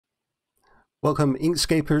Welcome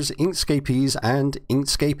Inkscapers, Inkscapees and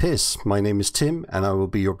Inkscapists. My name is Tim and I will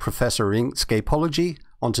be your Professor of Inkscapeology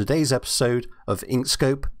on today's episode of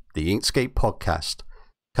Inkscope, the Inkscape Podcast.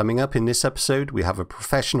 Coming up in this episode, we have a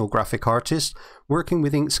professional graphic artist working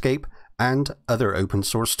with Inkscape and other open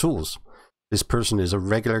source tools. This person is a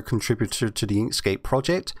regular contributor to the Inkscape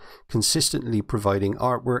project, consistently providing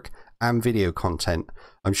artwork and video content.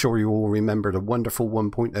 I'm sure you all remember the wonderful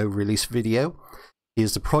 1.0 release video. He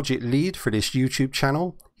is the project lead for this YouTube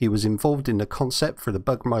channel. He was involved in the concept for the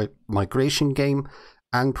bug migration game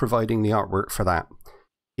and providing the artwork for that.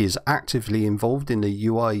 He is actively involved in the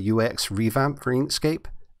UI UX revamp for Inkscape,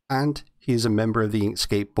 and he is a member of the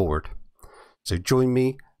Inkscape board. So join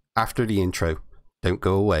me after the intro. Don't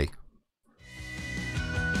go away.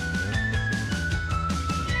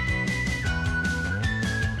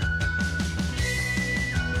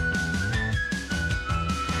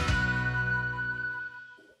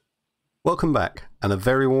 Welcome back, and a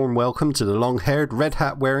very warm welcome to the long-haired, red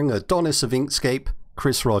hat-wearing Adonis of Inkscape,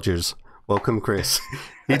 Chris Rogers. Welcome, Chris.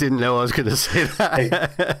 He didn't know I was going to say that.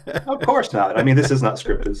 Hey, of course not. I mean, this is not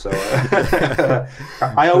scripted, so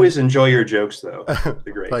I always enjoy your jokes, though.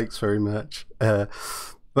 They're great. Thanks very much.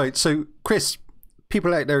 Right, so Chris,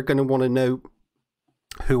 people out there are going to want to know,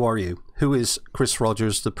 who are you? Who is Chris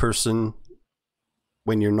Rogers, the person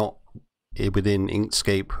when you're not within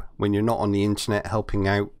Inkscape, when you're not on the internet helping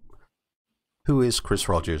out? Who is Chris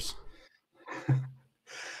Rogers?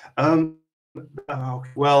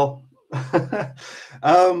 Well,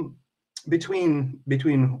 between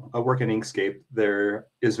work and Inkscape, there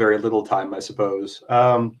is very little time, I suppose.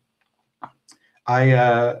 I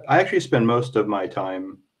actually spend most of my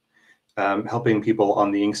time helping people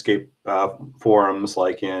on the Inkscape forums,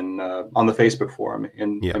 like on the Facebook forum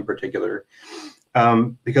in particular.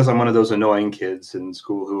 Because I'm one of those annoying kids in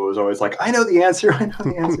school who was always like, I know the answer, I know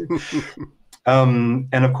the answer. And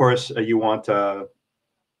of course, you want to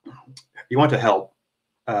help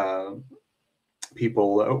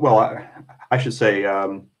people. Well, I should say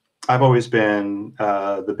I've always been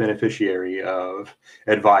the beneficiary of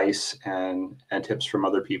advice and tips from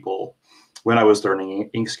other people when I was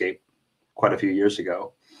learning Inkscape quite a few years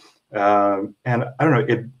ago. And I don't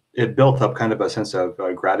know, it built up kind of a sense of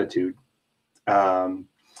gratitude that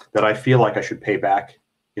I feel like I should pay back,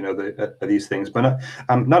 you know, these things. But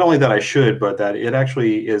not only that I should, but that it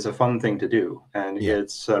actually is a fun thing to do, and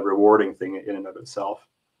it's a rewarding thing in and of itself.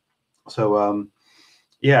 So,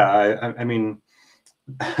 yeah, I mean,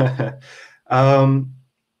 so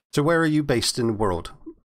where are you based in the world?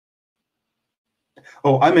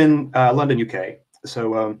 Oh, I'm in London, UK.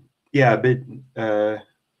 So, yeah, a bit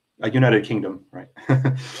United Kingdom, right?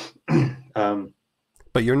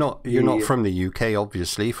 But you're not from the UK,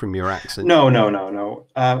 obviously, from your accent. No.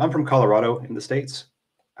 I'm from Colorado in the States,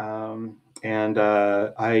 and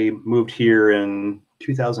I moved here in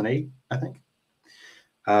 2008, I think,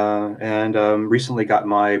 and recently got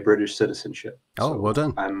my British citizenship. Oh, well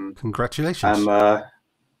done! Congratulations.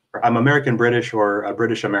 I'm American British or a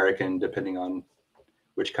British American, depending on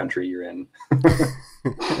which country you're in.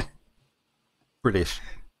 British.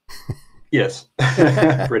 Yes,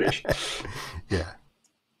 British. Yeah.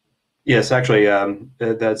 Yes, actually,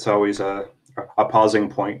 that's always a pausing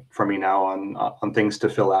point for me now on things to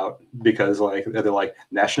fill out, because like they're like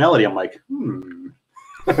nationality. I'm like,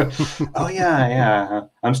 oh yeah.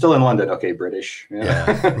 I'm still in London. Okay, British.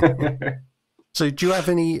 Yeah. So, do you have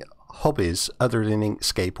any hobbies other than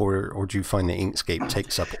Inkscape, or do you find that Inkscape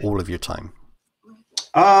takes up all of your time?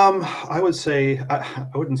 I would say I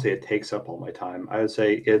wouldn't say it takes up all my time. I would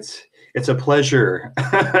say it's a pleasure.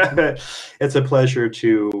 It's a pleasure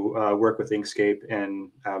to work with Inkscape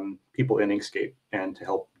and people in Inkscape, and to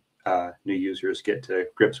help new users get to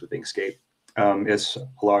grips with Inkscape. It's a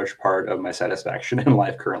large part of my satisfaction in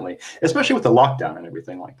life currently, especially with the lockdown and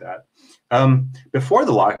everything like that. Before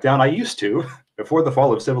the lockdown, before the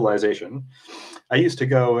fall of civilization, I used to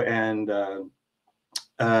go and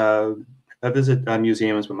I visit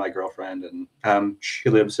museums with my girlfriend, and she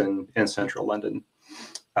lives in central London.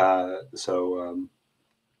 So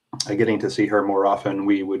getting to see her more often,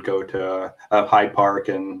 we would go to Hyde Park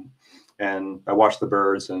and watch the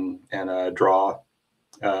birds and draw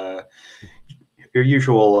your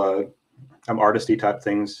usual artisty type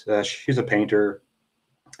things. She's a painter.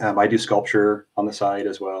 I do sculpture on the side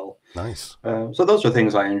as well. Nice. So those are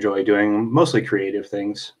things I enjoy doing, mostly creative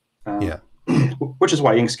things. Which is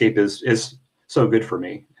why Inkscape is so good for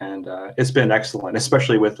me, and it's been excellent,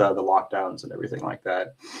 especially with the lockdowns and everything like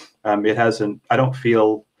that. I don't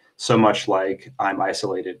feel so much like I'm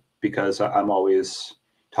isolated, because I'm always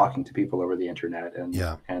talking to people over the internet, and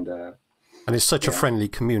it's such a friendly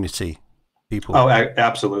community. people? Oh,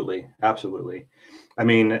 absolutely. Absolutely. I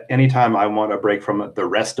mean, anytime I want a break from the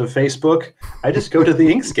rest of Facebook, I just go to the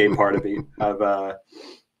Inkscape part of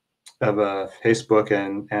Facebook,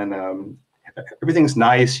 and everything's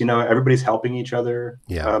nice. You know, everybody's helping each other.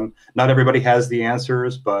 Yeah. Not everybody has the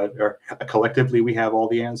answers, but collectively we have all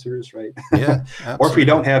the answers, right? Yeah. Or if we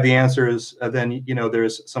don't have the answers, then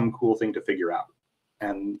there's some cool thing to figure out,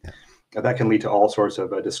 and that can lead to all sorts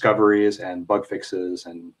of discoveries and bug fixes,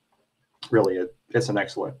 and really, it's an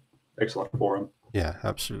excellent forum. Yeah,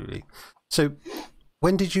 absolutely. So,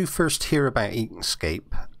 when did you first hear about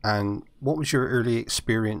Inkscape, and what was your early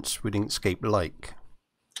experience with Inkscape like?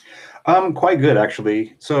 Quite good,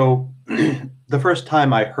 actually. So the first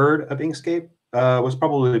time I heard of Inkscape was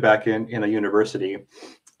probably back in a university.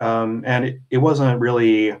 And it wasn't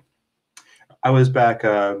really, I was back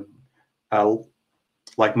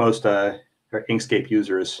like most Inkscape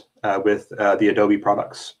users with the Adobe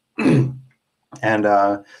products. And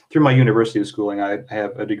through my university schooling, I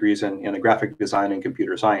have degrees in graphic design and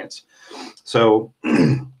computer science. So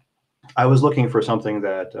I was looking for something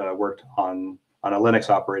that worked on a Linux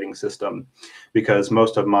operating system, because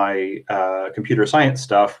most of my computer science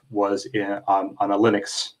stuff was on a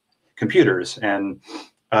Linux computers. And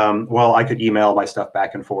while I could email my stuff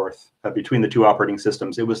back and forth between the two operating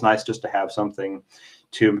systems, it was nice just to have something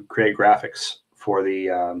to create graphics for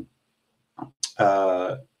the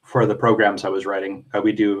programs I was writing.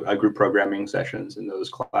 We do group programming sessions in those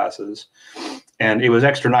classes. And it was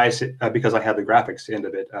extra nice because I had the graphics end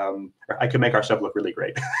of it. I could make our stuff look really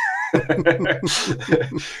great.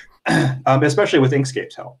 Especially with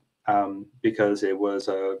Inkscape's help, because it was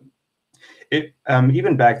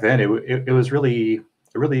even back then it was really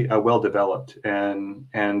well developed and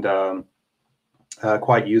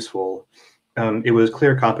quite useful. It was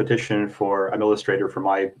clear competition for an Illustrator for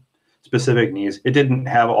my specific needs. It didn't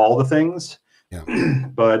have all the things,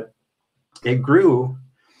 but it grew.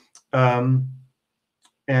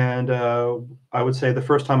 And I would say the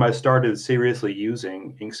first time I started seriously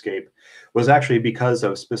using Inkscape was actually because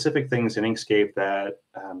of specific things in Inkscape that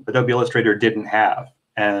Adobe Illustrator didn't have.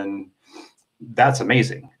 And that's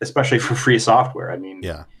amazing, especially for free software. I mean,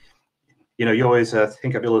 you always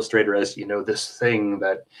think of Illustrator as, this thing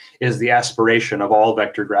that is the aspiration of all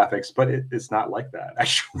vector graphics, but it's not like that,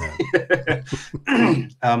 actually.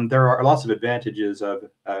 There are lots of advantages of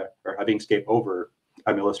Inkscape over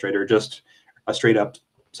Illustrator, just a straight up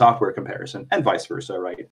software comparison, and vice versa,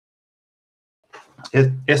 right?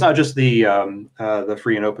 It's not just the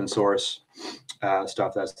free and open source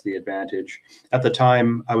stuff that's the advantage. At the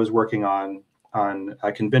time, I was working on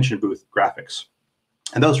convention booth graphics,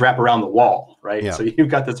 and those wrap around the wall, right? So you've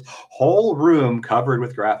got this whole room covered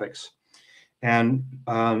with graphics, and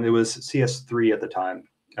it was CS3 at the time,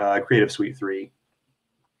 Creative Suite 3.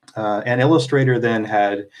 And Illustrator then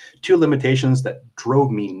had two limitations that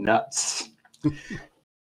drove me nuts.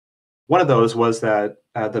 One of those was that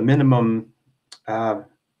the minimum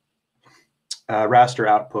raster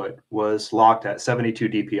output was locked at 72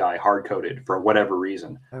 DPI, hard-coded, for whatever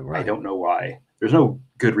reason. I don't know why. There's no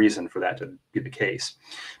good reason for that to be the case.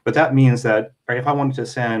 But that means that if I wanted to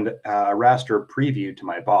send a raster preview to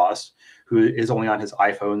my boss, who is only on his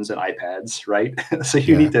iPhones and iPads, right? So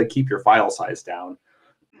you need to keep your file size down.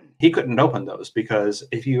 He couldn't open those, because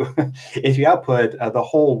if you output the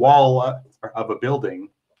whole wall of a building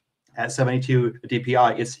at 72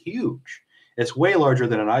 DPI, it's huge. It's way larger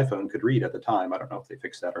than an iPhone could read at the time. I don't know if they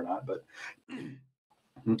fixed that or not, but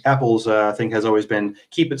Apple's thing has always been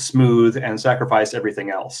keep it smooth and sacrifice everything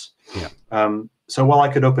else. So while I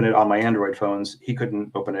could open it on my Android phones, he couldn't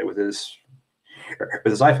open it with his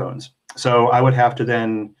iPhones. So I would have to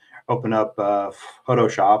then open up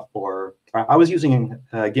Photoshop, or I was using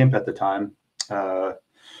GIMP at the time,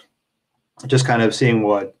 just kind of seeing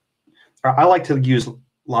what I like to use.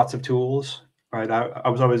 Lots of tools, right? I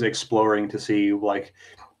was always exploring to see like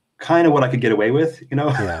kind of what I could get away with,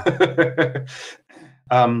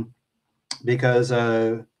 because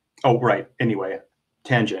anyway,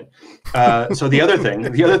 tangent. So the other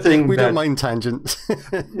thing we don't mind tangents.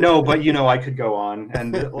 No, but I could go on,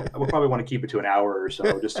 and we'll probably want to keep it to an hour or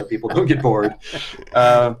so, just so people don't get bored.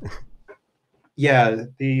 The other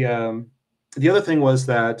thing was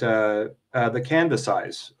that the canvas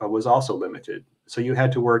size was also limited. So you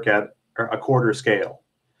had to work at a quarter scale.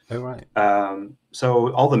 Oh, right.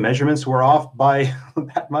 So all the measurements were off by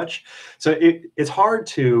that much. So it's hard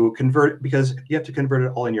to convert, because you have to convert it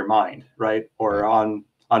all in your mind, right? Or on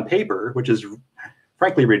paper, which is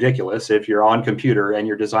frankly ridiculous. If you're on computer and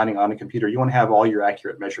you're designing on a computer, you want to have all your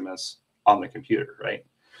accurate measurements on the computer, right?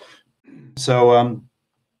 So,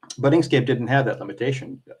 but Inkscape didn't have that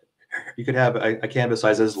limitation. you could have a canvas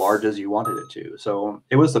size as large as you wanted it to. So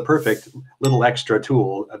it was the perfect little extra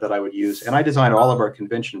tool that I would use. And I designed all of our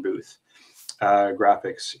convention booth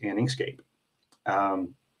graphics in Inkscape.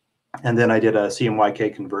 And then I did a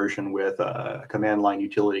CMYK conversion with a command line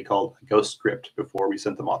utility called Ghostscript before we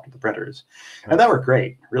sent them off to the printers. And that worked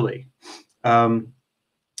great, really.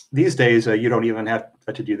 These days, you don't even have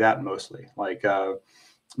to do that mostly. Like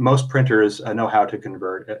most printers know how to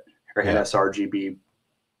convert an sRGB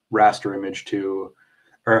raster image to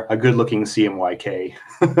or a good-looking CMYK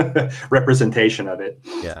representation of it.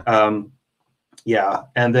 Yeah.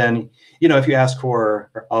 And then, if you ask for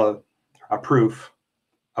a proof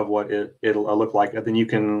of what it'll look like, then you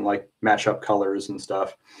can like match up colors and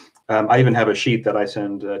stuff. I even have a sheet that I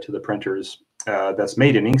send to the printers that's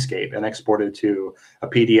made in Inkscape and exported to a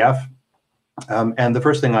PDF. And the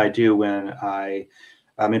first thing I do when I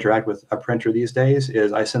interact with a printer these days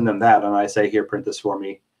is I send them that and I say, here, print this for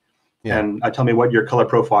me. And tell me what your color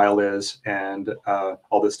profile is and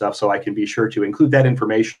all this stuff, so I can be sure to include that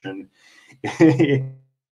information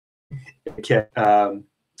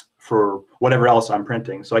for whatever else I'm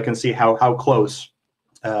printing, so I can see how close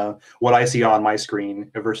what I see on my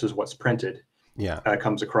screen versus what's printed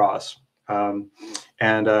comes across.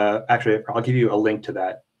 Actually, I'll give you a link to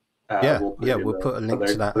that. We'll put a link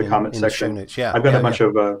to that in the comment section. The show notes.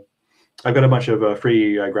 I've got a bunch of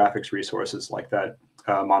free graphics resources like that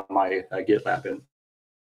on my GitLab,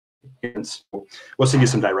 and so we'll send you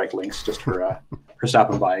some direct links just for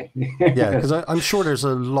stopping by. Because I'm sure there's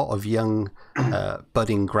a lot of young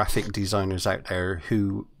budding graphic designers out there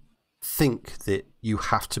who think that you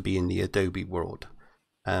have to be in the Adobe world.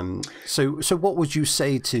 So what would you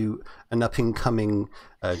say to an up-and-coming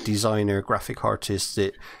designer, graphic artist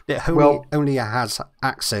that only has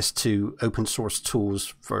access to open source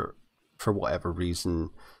tools for whatever reason?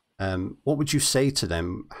 What would you say to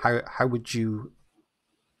them? How would you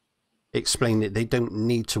explain that they don't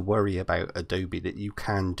need to worry about Adobe, that you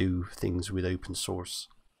can do things with open source?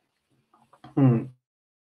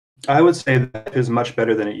 I would say that is much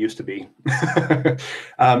better than it used to be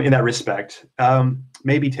in that respect.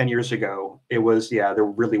 Maybe 10 years ago, it was, there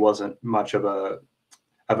really wasn't much of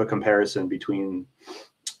a comparison between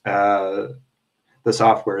the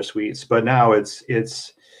software suites, but now it's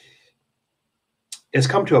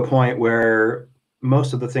come to a point where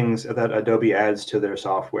most of the things that Adobe adds to their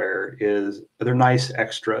software they're nice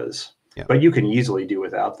extras, but you can easily do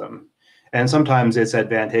without them. And sometimes it's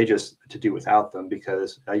advantageous to do without them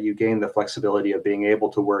because you gain the flexibility of being able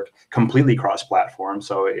to work completely cross-platform.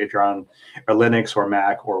 So if you're on a Linux or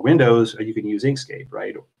Mac or Windows, you can use Inkscape,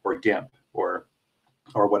 right? Or GIMP or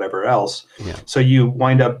whatever else. So you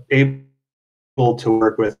wind up able to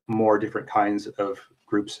work with more different kinds of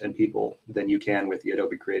groups and people than you can with the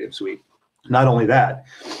Adobe Creative Suite. Not only that,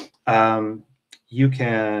 the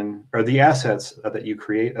assets that you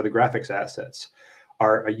create, the graphics assets,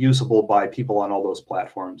 are usable by people on all those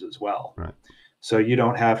platforms as well. Right. So you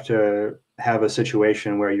don't have to have a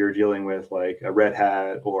situation where you're dealing with like a Red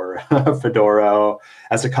Hat or a Fedora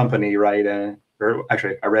as a company, right? Or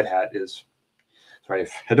actually, a Red Hat is,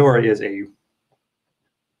 Fedora is a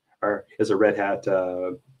Red Hat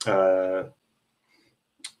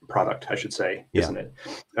product, I should say, isn't it?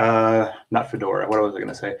 Not Fedora. What was I going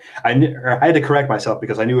to say? I had to correct myself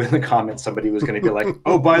because I knew in the comments somebody was going to be like,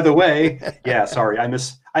 "Oh, by the way, sorry, I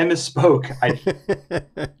misspoke.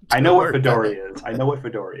 I know what Fedora is. I know what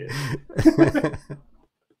Fedora is."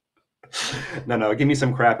 No, give me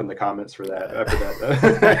some crap in the comments for that.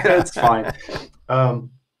 That's fine.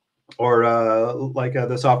 Or like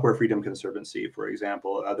the Software Freedom Conservancy, for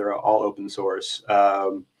example, they're all open source.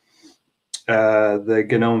 The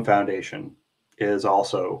GNOME Foundation is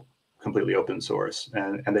also completely open source,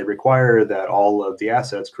 and they require that all of the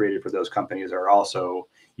assets created for those companies are also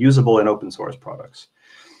usable in open source products.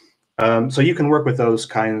 So you can work with those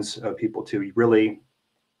kinds of people too, really.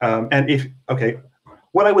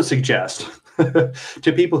 What I would suggest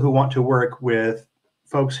to people who want to work with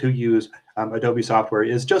folks who use Adobe software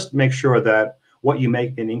is just make sure that what you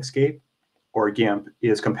make in Inkscape or GIMP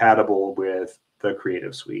is compatible with the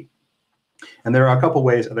Creative Suite. And there are a couple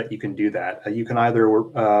ways that you can do that. You can either,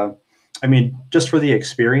 just for the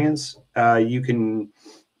experience, you can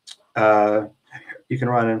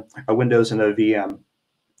run a Windows and a VM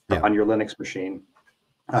on your Linux machine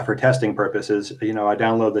for testing purposes. I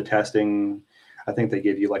download the testing. I think they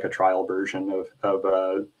give you like a trial version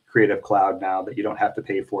of Creative Cloud now that you don't have to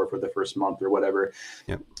pay for the first month or whatever.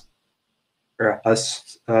 Or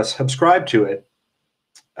subscribe to it.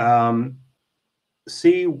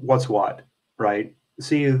 See what's what. Right.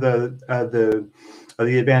 See the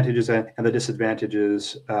the advantages and the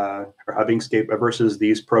disadvantages of Inkscape versus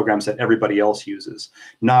these programs that everybody else uses.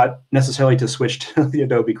 Not necessarily to switch to the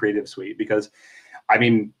Adobe Creative Suite, because I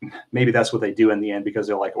mean, maybe that's what they do in the end, because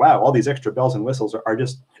they're like, wow, all these extra bells and whistles are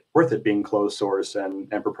just worth it being closed source and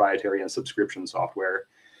proprietary and subscription software.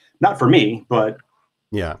 Not for me, but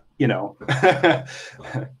yeah, you know,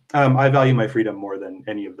 I value my freedom more than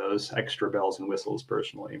any of those extra bells and whistles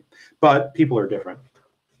personally. But people are different.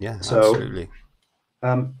 Yeah, so, absolutely.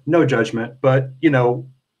 No judgment, but you know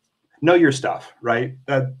your stuff, right?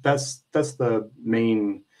 That's the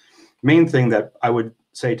main thing that I would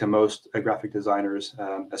say to most graphic designers,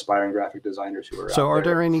 aspiring graphic designers who are So out are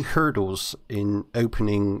there. there any hurdles in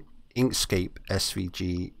opening Inkscape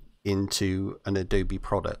SVG into an Adobe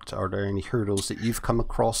product? Are there any hurdles that you've come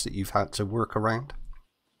across that you've had to work around?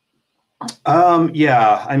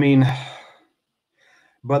 Yeah, I mean,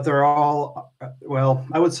 but they're all, well,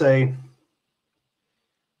 I would say,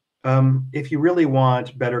 if you really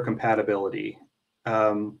want better compatibility,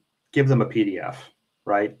 give them a PDF,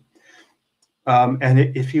 right? And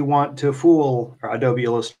if you want to fool Adobe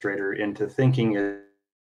Illustrator into thinking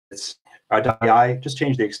it's AI, just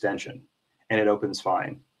change the extension and it opens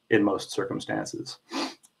fine in most circumstances.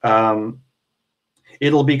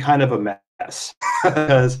 It'll be kind of a mess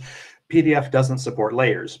because PDF doesn't support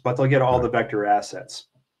layers, but they'll get all the vector assets.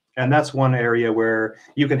 And that's one area where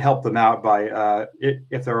you can help them out by,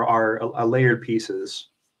 if there are layered pieces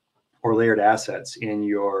or layered assets in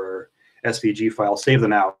your SVG file, save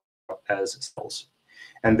them out as cells.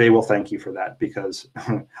 And they will thank you for that, because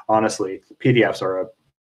honestly, PDFs are a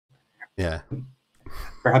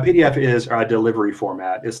PDF is a delivery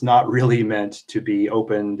format. It's not really meant to be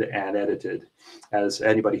opened and edited, as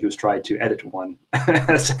anybody who's tried to edit one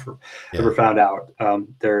has ever found out.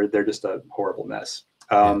 They're just a horrible mess.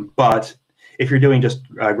 But if you're doing just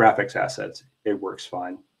graphics assets, it works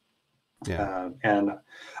fine. And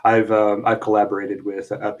I've collaborated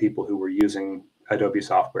with people who were using Adobe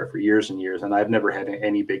software for years and years, and I've never had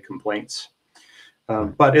any big complaints.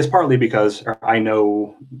 But it's partly because I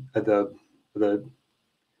know the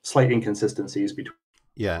slight inconsistencies between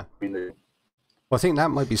the. Well, I think that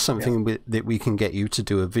might be something that we can get you to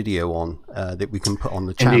do a video on, that we can put on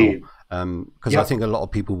the channel, because I think a lot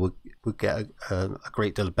of people would get a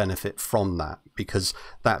great deal of benefit from that, because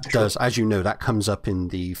that does, as you know, that comes up in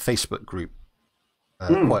the Facebook group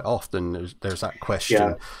quite often. There's that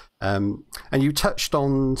question. And you touched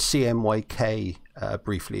on CMYK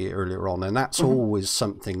briefly earlier on, and that's always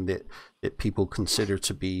something that people consider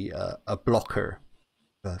to be a blocker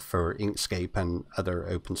for Inkscape and other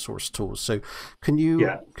open source tools. So can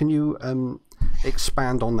you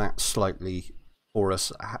expand on that slightly for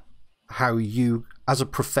us? How you, as a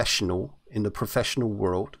professional in the professional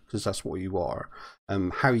world, because that's what you are,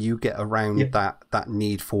 how you get around that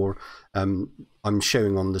need for, I'm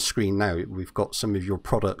showing on the screen now, we've got some of your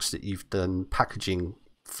products that you've done packaging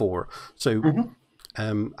for. So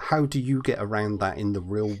how do you get around that in the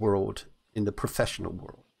real world, in the professional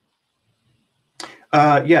world?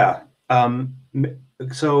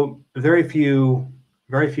 So very few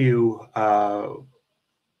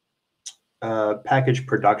package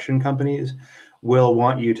production companies will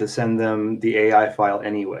want you to send them the AI file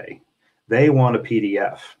anyway. They want a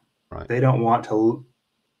PDF. Right. They don't want to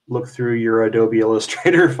look through your Adobe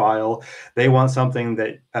Illustrator file. They want something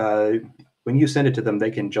that when you send it to them, they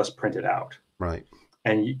can just print it out. Right.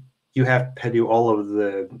 And you have to do all of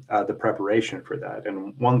the preparation for that.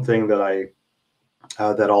 And one thing that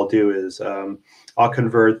I'll do is I'll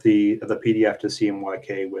convert the PDF to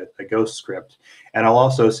CMYK with a Ghost script, and I'll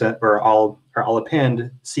also I'll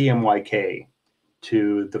append CMYK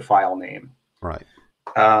to the file name. Right.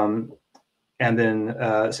 And then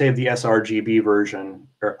save the sRGB version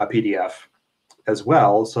or a PDF as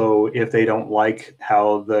well. So if they don't like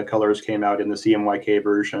how the colors came out in the CMYK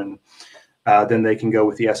version, then they can go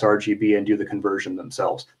with the sRGB and do the conversion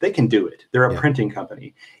themselves. They can do it. They're a printing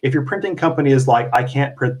company. If your printing company is like, I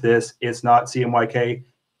can't print this, it's not CMYK,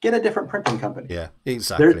 get a different printing company. Yeah,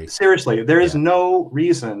 exactly. Seriously, there is no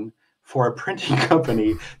reason for a printing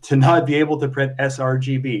company to not be able to print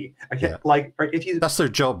sRGB. I can't, like, if you, that's their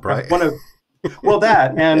job, right? Well,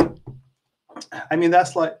 that, and I mean,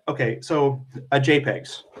 that's like, okay, so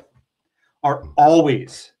JPEGs are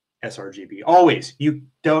always sRGB, always. You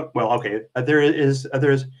don't, well, okay, there's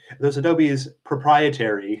Adobe's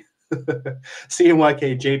proprietary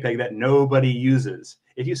CMYK JPEG that nobody uses.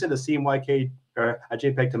 If you send a CMYK or a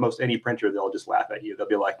JPEG to most any printer, they'll just laugh at you. They'll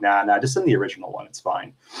be like, nah, just send the original one, it's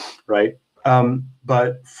fine, right?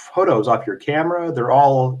 But photos off your camera, they're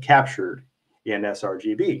all captured in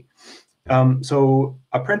sRGB. So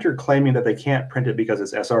a printer claiming that they can't print it because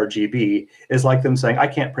it's sRGB is like them saying, I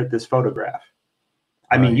can't print this photograph.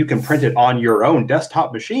 I mean, you can print it on your own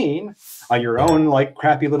desktop machine, on your own like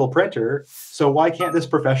crappy little printer. So why can't this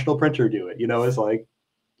professional printer do it? You know, it's like,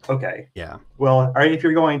 okay, well, all right, if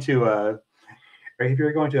you're going to a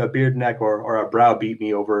beard neck or a brow beat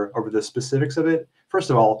me over the specifics of it, first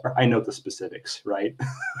of all, I know the specifics, right?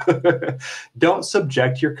 Don't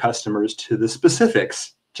subject your customers to the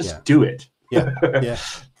specifics. Just do it.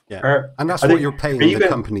 And that's what you're paying the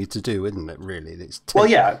company to do, isn't it? Really, it's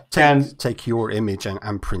take your image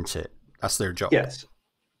and print it. That's their job. Yes,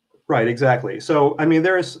 right, exactly. So I mean,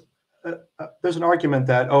 there's an argument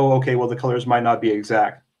that, oh, okay, well, the colors might not be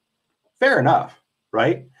exact. Fair enough,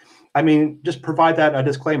 right? I mean, just provide that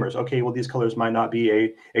disclaimers. Okay, well, these colors might not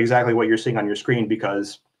be exactly what you're seeing on your screen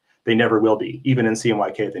because they never will be. Even in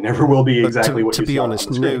CMYK, they never will be exactly what you see on the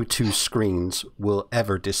screen. To be honest, no two screens will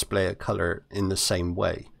ever display a color in the same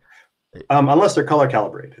way. Unless they're color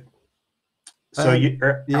calibrated. So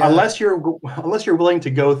unless you're willing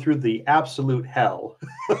to go through the absolute hell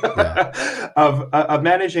of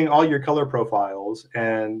managing all your color profiles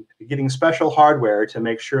and getting special hardware to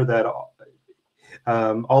make sure that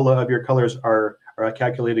all of your colors are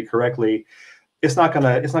calculated correctly, it's not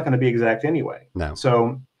gonna be exact anyway. No.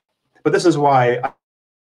 So, but this is why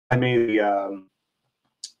I made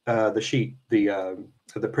the sheet,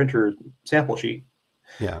 the printer sample sheet.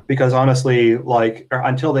 Yeah. Because honestly, like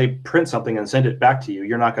until they print something and send it back to you,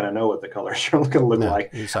 you're not going to know what the colors are going to look like.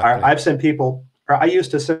 Exactly. I've sent people. I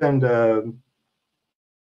used to send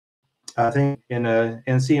I think in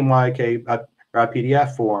CMYK a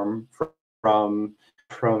PDF form from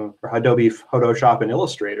Adobe Photoshop and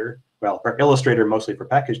Illustrator. Well, or Illustrator mostly for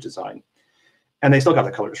package design, and they still got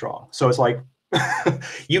the colors wrong. So it's like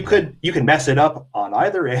you can mess it up on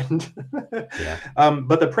either end.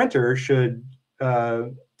 But the printer should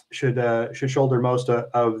shoulder most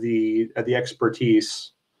of the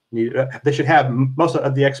expertise. They should have most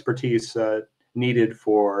of the expertise needed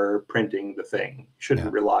for printing the thing.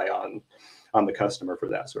 Shouldn't rely on the customer for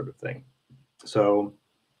that sort of thing. So,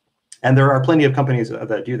 and there are plenty of companies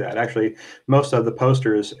that do that. Actually, most of the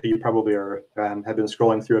posters you probably have been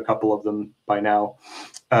scrolling through a couple of them by now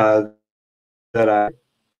that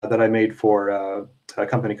I made for a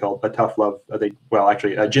company called Tough Love.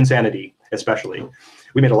 Actually, Ginsanity. Especially,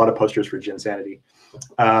 we made a lot of posters for Ginsanity,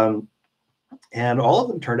 and all of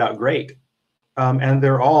them turned out great. And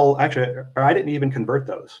they're all actually, I didn't even convert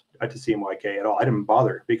those to CMYK at all. I didn't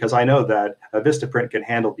bother because I know that a Vistaprint can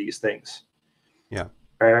handle these things. Yeah.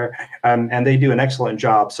 And they do an excellent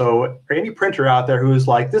job. So any printer out there who's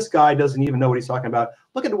like, this guy doesn't even know what he's talking about,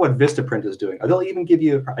 look at what Vistaprint is doing. They'll even give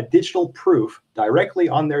you a digital proof directly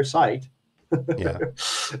on their site. Yeah.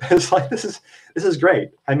 It's like this is great.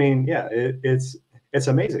 I mean, it's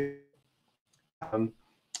amazing.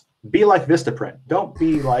 Be like Vistaprint. Don't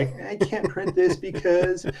be like, I can't print this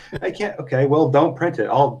because I can't. Okay, well, don't print it.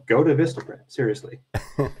 I'll go to Vistaprint. Seriously.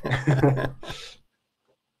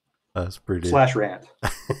 That's brilliant. /rant.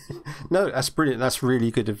 No, that's brilliant. That's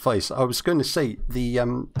really good advice. I was going to say the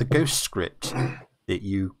Ghost script that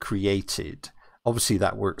you created. Obviously,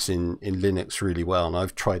 that works in Linux really well, and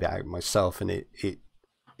I've tried it out myself, and it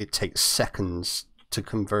takes seconds to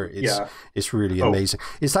convert. It's really amazing.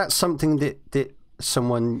 Is that something that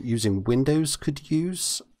someone using Windows could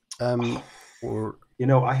use, or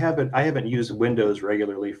I haven't used Windows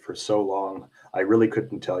regularly for so long. I really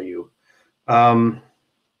couldn't tell you. I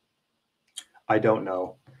don't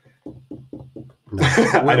know. No.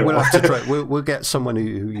 We'll have to try. We'll get someone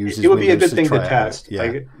who uses. It would be Windows a good thing to test.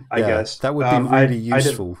 I Yeah, guess that would be really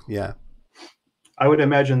useful. I would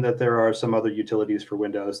imagine that there are some other utilities for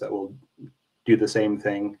Windows that will do the same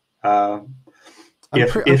thing. I'm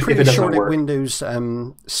pretty sure that Windows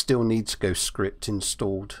still needs Ghost script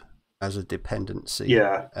installed as a dependency.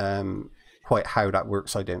 Yeah. Quite how that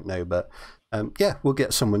works, I don't know, but we'll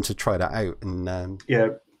get someone to try that out and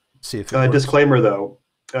see if it works. Disclaimer though.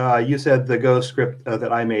 You said the Go script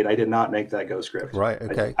that I made. I did not make that Go script. Right.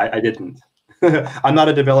 Okay. I didn't. I'm not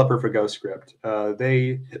a developer for Go script.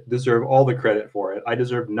 They deserve all the credit for it. I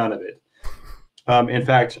deserve none of it. In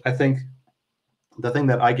fact, I think the thing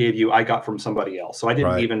that I gave you, I got from somebody else. So I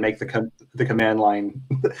didn't even make the command line.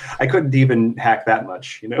 I couldn't even hack that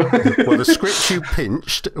much, Well, the script you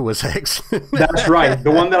pinched was excellent. That's right.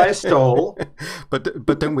 The one that I stole.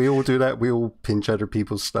 But don't we all do that? We all pinch other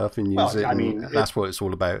people's stuff and use it. I mean, that's what it's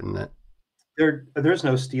all about, isn't it? There's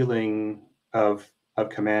no stealing of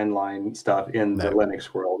command line stuff in the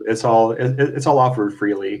Linux world. It's all offered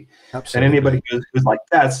freely. Absolutely. And anybody who's like,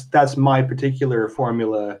 that's my particular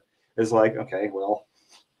formula, is like, okay, well,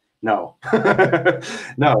 No,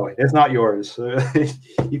 no, it's not yours.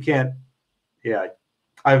 You can't. Yeah,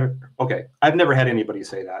 I've never had anybody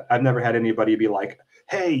say that. I've never had anybody be like,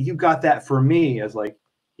 "Hey, you got that for me?" I was like,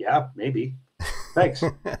 "Yeah, maybe. Thanks."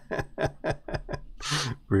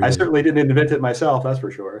 Really? I certainly didn't invent it myself, that's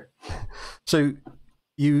for sure. So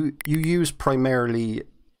you use primarily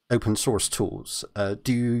open source tools.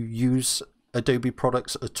 Do you use Adobe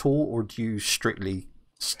products at all, or do you strictly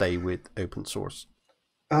stay with open source?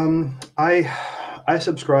 I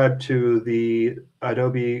subscribe to the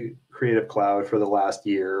Adobe Creative Cloud for the last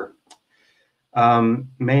year,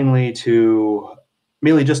 mainly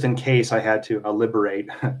just in case I had to liberate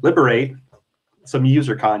some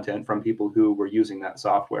user content from people who were using that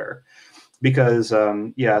software, because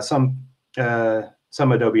yeah, some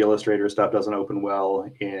Adobe Illustrator stuff doesn't open well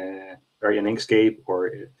in Inkscape,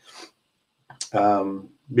 or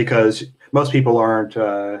because most people aren't.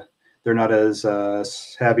 They're not as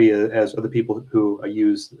savvy as other people who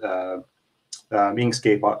use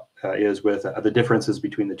Inkscape is with the differences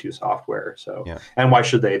between the two software. So, yeah. And why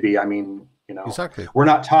should they be? I mean, exactly. We're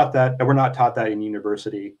not taught that. We're not taught that in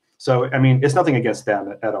university. So, I mean, it's nothing against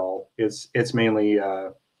them at all. It's mainly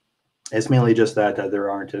just that there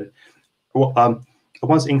aren't.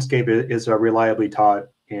 Once Inkscape is reliably taught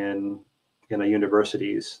in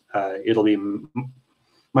universities, it'll be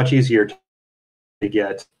much easier to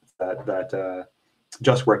get that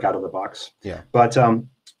just work out of the box. Yeah. But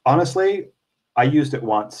honestly, I used it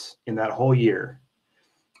once in that whole year,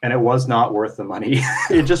 and it was not worth the money.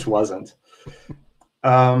 It just wasn't.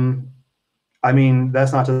 I mean,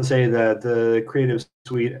 that's not to say that the Creative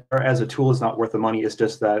Suite or as a tool is not worth the money. It's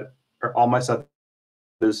just that all my stuff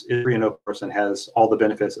is free and open source and has all the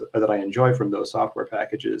benefits that I enjoy from those software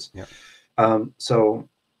packages. Yeah. So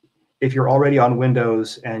if you're already on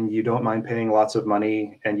Windows and you don't mind paying lots of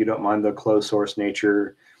money and you don't mind the closed source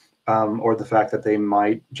nature, or the fact that they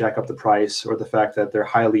might jack up the price, or the fact that they're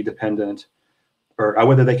highly dependent, or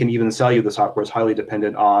whether they can even sell you the software is highly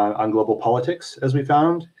dependent on global politics, as we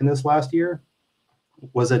found in this last year.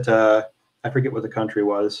 Was it, I forget what the country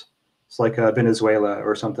was. It's like Venezuela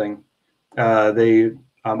or something. They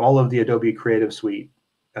all of the Adobe Creative Suite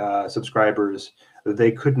subscribers,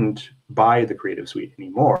 they couldn't buy the Creative Suite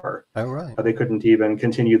anymore. Oh, right. They couldn't even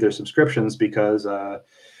continue their subscriptions because Donald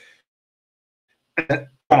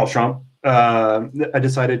Trump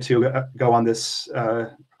decided to go on this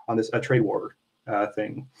trade war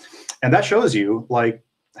thing, and that shows you like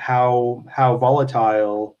how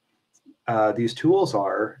volatile these tools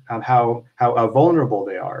are, how vulnerable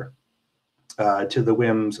they are to the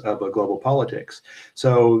whims of global politics.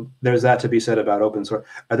 So there's that to be said about open source.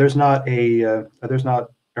 There's not a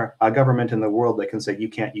government in the world that can say you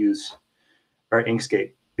can't use our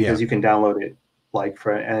Inkscape because you can download it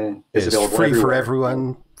and it's available free everywhere. for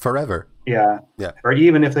everyone forever. Yeah. Or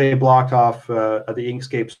even if they blocked off the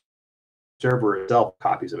Inkscape server itself,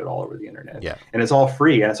 copies of it all over the internet. Yeah. And it's all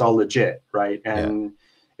free and it's all legit, right? And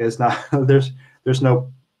it's not there's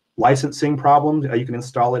no licensing problems. You can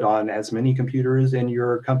install it on as many computers in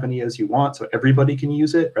your company as you want, so everybody can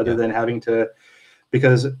use it, rather than having to.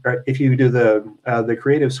 Because if you do the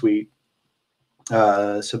Creative Suite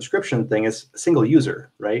subscription thing, it's single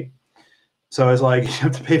user, right? So it's like you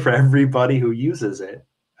have to pay for everybody who uses it.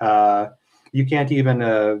 You can't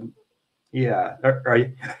even, you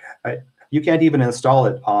can't even install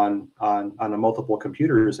it on multiple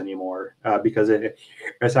computers anymore because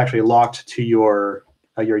it's actually locked to your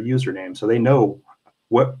username, so they know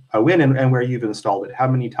when and where you've installed it, how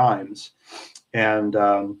many times, and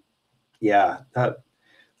that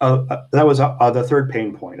was the third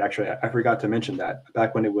pain point. Actually, I forgot to mention that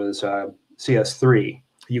back when it was CS3.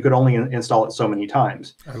 You could only install it so many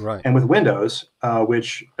times. Oh, right. And with Windows,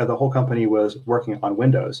 which the whole company was working on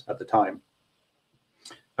Windows at the time,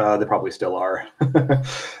 they probably still are.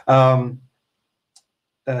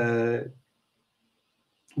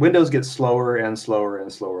 Windows gets slower and slower and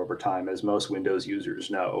slower over time, as most Windows users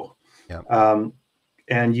know. Yeah.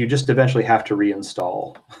 And you just eventually have to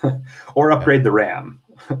reinstall or upgrade the RAM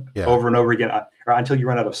over and over again, or until you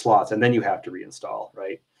run out of slots, and then you have to reinstall,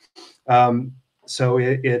 right? So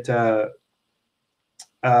every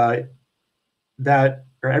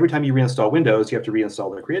time you reinstall Windows, you have to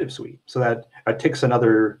reinstall the Creative Suite. So that ticks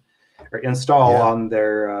another install on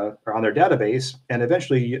their database, and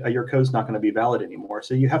eventually your code's not going to be valid anymore.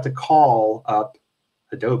 So you have to call up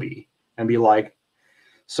Adobe and be like,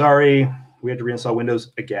 "Sorry, we had to reinstall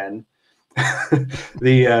Windows again.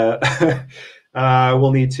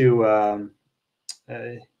 We'll need to.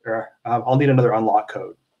 I'll need another unlock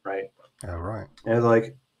code, right?" All right. And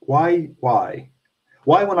like, why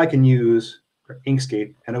when I can use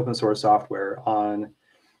Inkscape and open source software on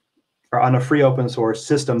a free open source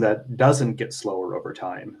system that doesn't get slower over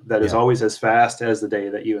time, that is always as fast as the day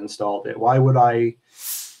that you installed it. Why would I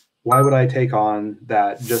take on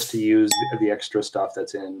that just to use the extra stuff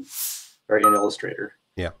that's in Illustrator?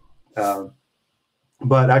 Yeah.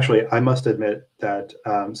 But actually, I must admit that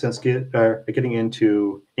since getting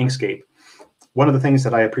into Inkscape, one of the things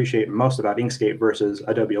that I appreciate most about Inkscape versus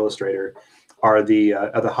Adobe Illustrator are the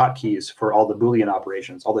hotkeys for all the Boolean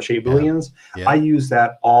operations, all the shape Booleans. Yeah. I use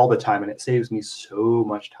that all the time, and it saves me so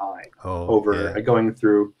much time over going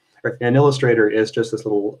through. And Illustrator is just this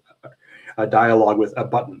little dialogue with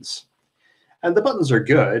buttons. And the buttons are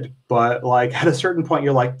good, but like at a certain point,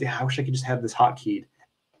 you're like, I wish I could just have this hotkeyed.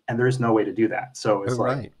 And there is no way to do that. So it's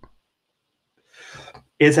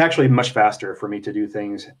it's actually much faster for me to do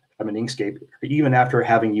things. I'm in Inkscape, even after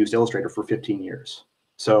having used Illustrator for 15 years.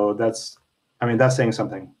 So that's saying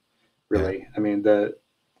something, really. Yeah. I mean, that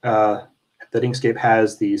Inkscape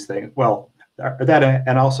has these things. Well, that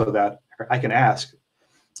and also that I can ask,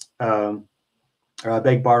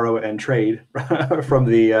 beg, borrow, and trade from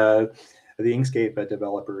the Inkscape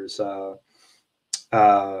developers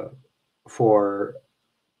for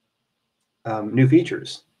new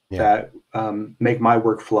features that make my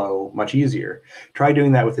workflow much easier. Try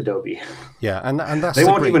doing that with Adobe. Yeah, and that's they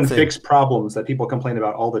won't even fix problems that people complain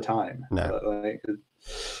about all the time. No.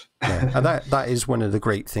 And that is one of the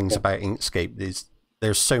great things about Inkscape is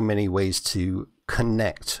there's so many ways to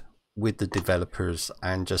connect with the developers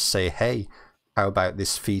and just say, hey, how about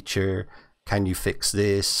this feature? Can you fix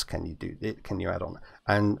this? Can you do it? Can you add on?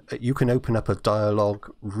 And you can open up a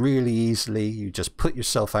dialogue really easily. You just put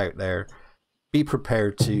yourself out there. Be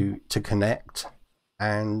prepared to connect,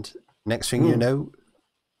 and next thing you know,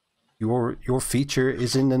 your feature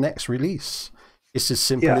is in the next release. It's as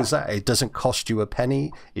simple as that. It doesn't cost you a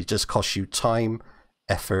penny. It just costs you time,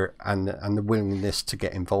 effort, and the willingness to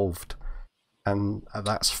get involved, and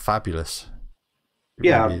that's fabulous.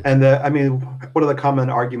 Really and one of the common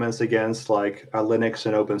arguments against like Linux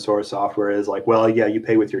and open source software is like, well, you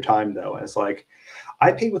pay with your time though. And it's like,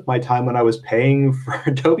 I paid with my time when I was paying for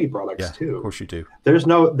Adobe products too. Of course you do. There's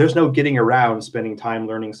no getting around spending time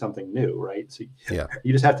learning something new, right? So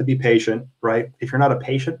you just have to be patient, right? If you're not a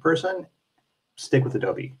patient person, stick with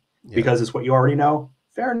Adobe because it's what you already know.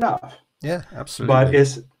 Fair enough. Yeah, absolutely.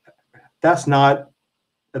 But that's not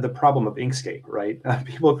the problem of Inkscape, right?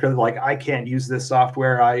 People are like, I can't use this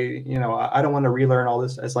software. I don't want to relearn all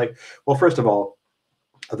this. It's like, well, first of all,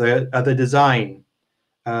 the design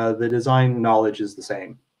knowledge is the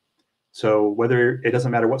same. So whether it doesn't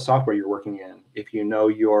matter what software you're working in, if you know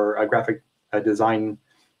your graphic design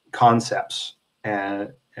concepts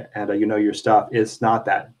and you know your stuff, it's not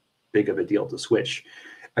that big of a deal to switch.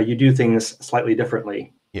 You do things slightly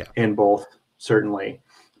differently in both, certainly.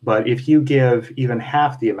 But if you give even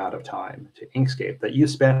half the amount of time to Inkscape that you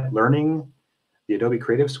spent learning the Adobe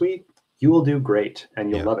Creative Suite, you will do great and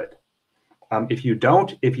you'll love it. If you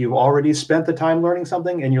don't, if you've already spent the time learning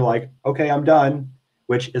something and you're like, okay, I'm done,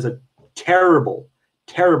 which is a terrible,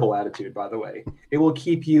 terrible attitude, by the way. It will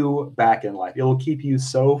keep you back in life. It will keep you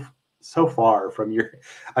so far from your,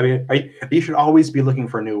 you should always be looking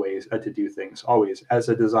for new ways to do things, always. As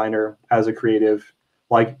a designer, as a creative,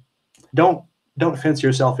 like, don't fence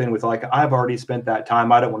yourself in with like, I've already spent that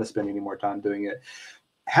time. I don't want to spend any more time doing it.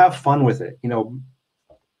 Have fun with it.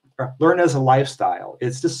 Learn as a lifestyle.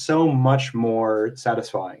 It's just so much more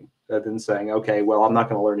satisfying than saying, okay, well, I'm not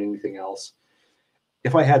going to learn anything else.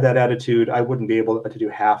 If I had that attitude, I wouldn't be able to do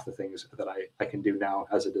half the things that I can do now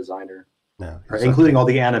as a designer. No, exactly. Including all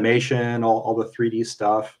the animation, all the 3D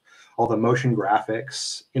stuff, all the motion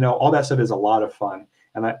graphics, all that stuff is a lot of fun.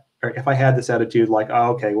 And if I had this attitude like,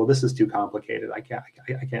 oh, okay, well, this is too complicated, I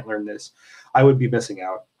can't learn this, I would be missing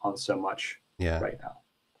out on so much right now.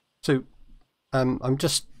 So I'm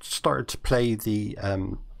just started to play the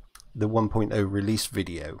 1.0 release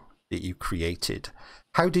video that you created.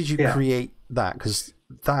 How did you create that? Because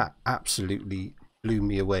that absolutely blew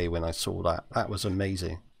me away when I saw that. That was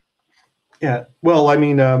amazing. Yeah, well,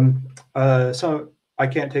 so I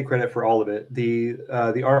can't take credit for all of it. The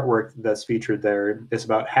artwork that's featured there is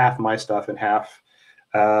about half my stuff and half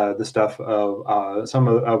the stuff of some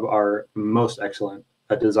of our most excellent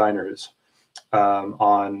designers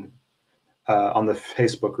on the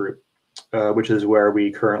Facebook group, which is where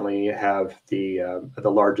we currently have the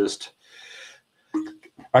largest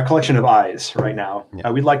collection of eyes right now.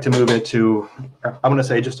 We'd like to move it to, I'm going to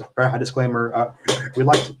say just a disclaimer, we'd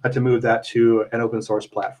like to move that to an open source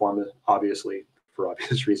platform, obviously, for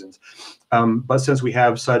obvious reasons. But since we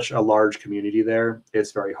have such a large community there,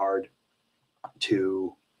 it's very hard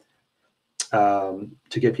to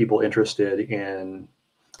to get people interested in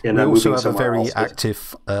we also moving have a somewhere very else.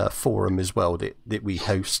 active forum as well that we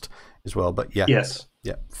host as well. But yeah, Yes.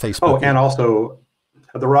 yeah, Facebook. Oh, and also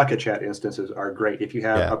the Rocket Chat instances are great. If you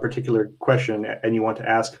have a particular question and you want to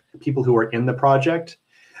ask people who are in the project,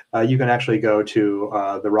 you can actually go to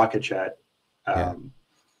the Rocket Chat. And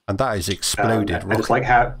that has exploded. And just like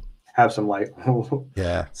have some like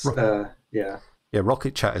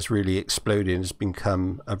Rocket Chat has really exploded and has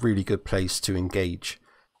become a really good place to engage.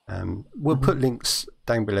 We'll put links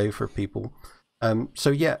down below for people.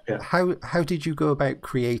 So how did you go about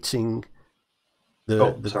creating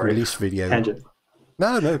the release video? Tangent.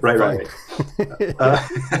 No, right.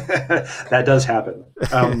 That does happen.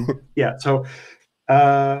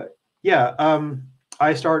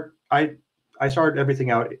 I start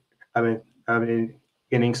everything out. I mean,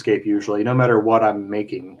 in Inkscape usually, no matter what I'm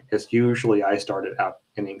making, it's usually I start it out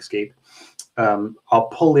in Inkscape. I'll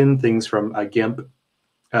pull in things from a GIMP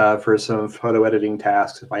for some photo editing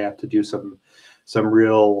tasks. If I have to do some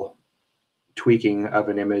real tweaking of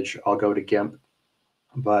an image, I'll go to GIMP.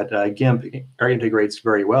 But GIMP integrates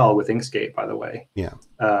very well with Inkscape, by the way. Yeah.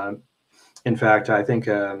 In fact, I think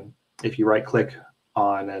if you right-click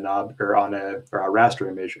on a raster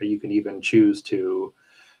image, you can even choose to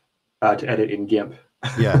edit in GIMP.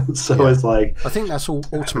 Yeah. It's like, I think that's all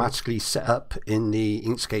automatically set up in the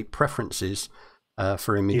Inkscape preferences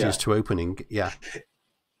for images to opening. Yeah.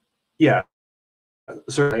 Yeah.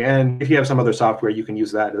 Certainly, and if you have some other software, you can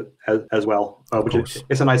use that as well, which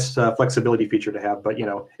it's a nice flexibility feature to have. But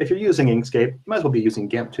if you're using Inkscape, you might as well be using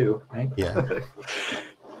GIMP too, right? Yeah.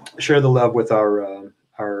 Share the love with our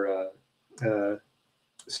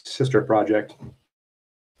sister project.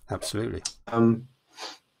 Absolutely. So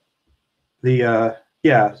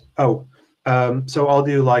I'll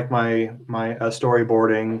do like my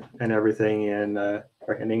storyboarding and everything in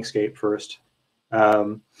Inkscape first.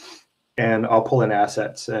 And I'll pull in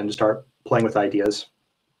assets and start playing with ideas,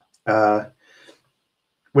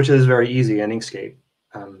 which is very easy in Inkscape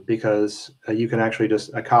because you can actually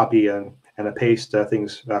just copy and paste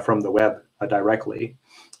things from the web directly,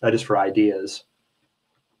 just for ideas,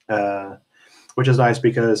 which is nice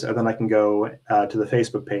because then I can go to the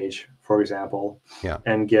Facebook page, for example,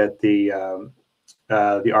 and get the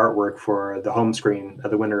artwork for the home screen,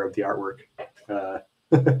 the winner of the artwork,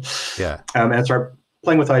 and start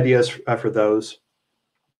playing with ideas for those.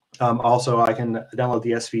 Also, I can download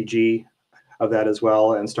the SVG of that as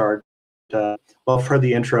well and start. For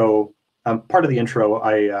the intro, part of the intro,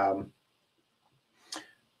 I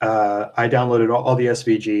downloaded all the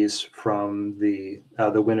SVGs from the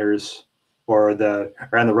winners and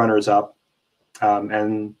the runners up,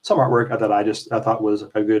 and some artwork that I thought was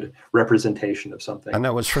a good representation of something. And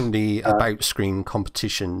that was from the About Screen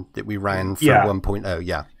competition that we ran for 1.0.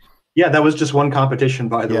 Yeah. Yeah, that was just one competition,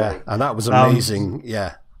 by the way. And that was amazing.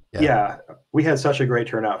 Yeah, we had such a great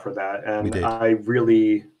turnout for that, and I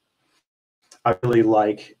really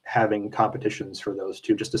like having competitions for those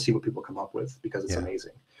too, just to see what people come up with, because it's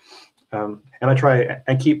amazing. And I try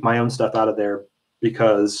and keep my own stuff out of there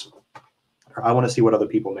because I want to see what other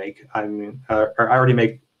people make. I mean, I already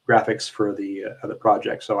make graphics for the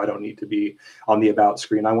project, so I don't need to be on the About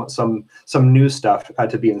screen. I want some new stuff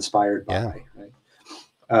to be inspired by. Right?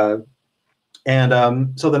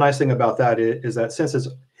 So the nice thing about that is that since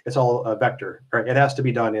it's all a vector, right? It has to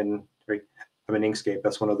be done in Inkscape.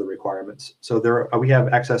 That's one of the requirements. So we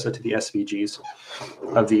have access to the SVGs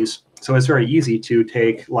of these. So it's very easy to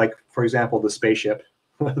take, like, for example, the spaceship,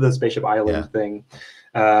 the spaceship island thing,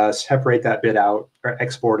 separate that bit out or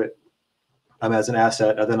export it as an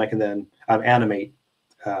asset. And then I can animate.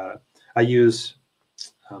 I use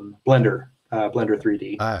Blender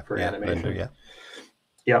 3D for animation. Blender,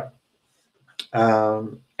 Yep.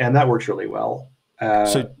 And that works really well.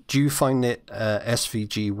 So do you find that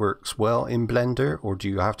SVG works well in Blender, or do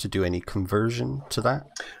you have to do any conversion to that?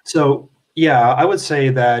 So, yeah, I would say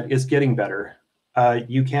that it's getting better.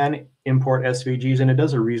 You can import SVGs, and it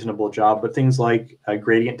does a reasonable job, but things like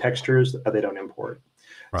gradient textures, they don't import.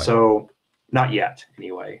 Right. So, not yet,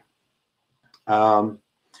 anyway. But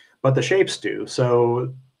the shapes do.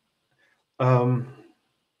 So,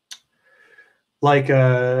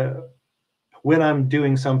 when I'm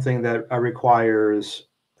doing something that requires,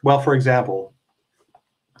 well, for example,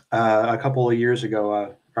 a couple of years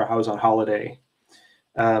ago, I was on holiday,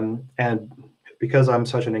 and because I'm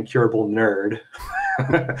such an incurable nerd,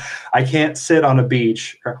 I can't sit on a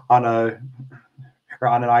beach or on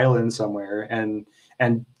an island somewhere and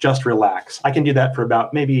just relax. I can do that for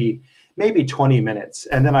about maybe 20 minutes,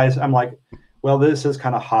 and then I'm like, well, this is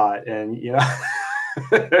kind of hot, and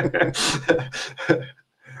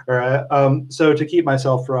All right. So to keep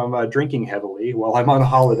myself from drinking heavily while I'm on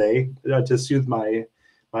holiday, to soothe my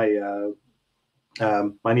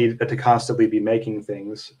my need to constantly be making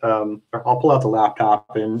things, I'll pull out the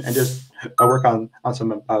laptop and just work on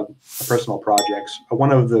some personal projects.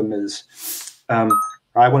 One of them is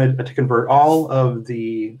I wanted to convert all of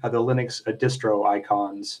the Linux distro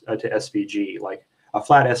icons to SVG, like a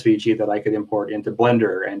flat SVG that I could import into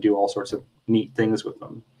Blender and do all sorts of neat things with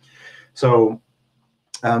them. So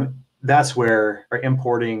that's where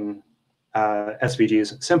importing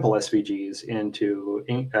SVGs, simple SVGs into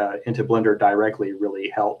Blender directly really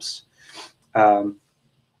helps,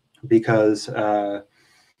 because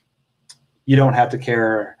you don't have to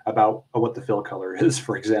care about what the fill color is,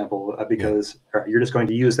 for example, because you're just going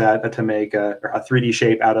to use that to make a 3D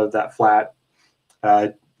shape out of that flat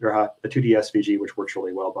or a 2D SVG, which works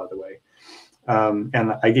really well, by the way.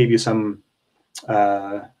 And I gave you some.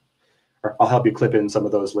 I'll help you clip in some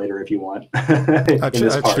of those later if you want.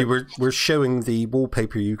 Actually, we're showing the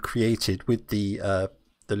wallpaper you created with the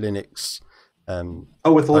Linux. With the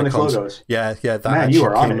icons. Linux logos. Yeah. That man, you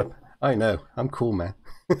are on it. I know. I'm cool, man.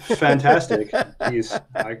 Fantastic. Jeez.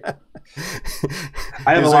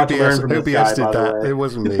 I have a lot to learn from this guy, by the way. It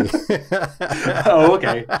wasn't me. Oh,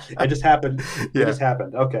 okay. It just happened. Yeah. It just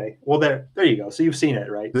happened. Okay. Well, there you go. So you've seen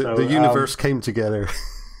it, right? The universe came together.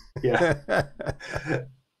 Yeah.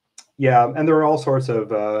 Yeah, and there are all sorts of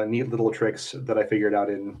neat little tricks that I figured out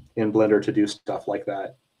in Blender to do stuff like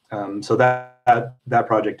that. So that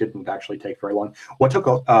project didn't actually take very long. What took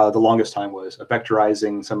the longest time was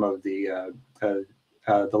vectorizing some of the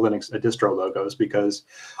Linux distro logos, because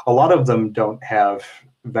a lot of them don't have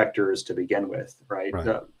vectors to begin with, right?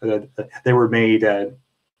 They were made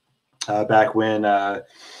back when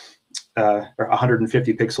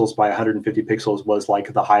 150 pixels by 150 pixels was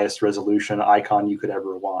like the highest resolution icon you could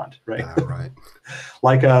ever want, right? Right.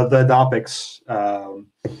 Like the Knoppix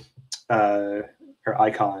or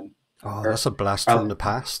icon. Oh, that's a blast from the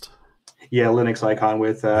past. Yeah, Linux icon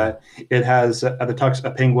with it has the Tux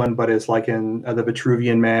a penguin, but it's like in the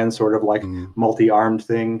Vitruvian Man, sort of like multi-armed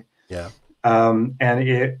thing. Yeah. And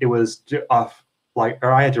it was off.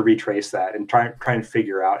 Or I had to retrace that and try and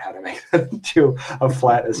figure out how to make that into a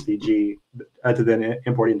flat SVG to then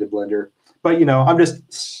import into Blender. But I'm just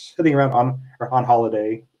sitting around on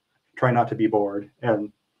holiday, trying not to be bored,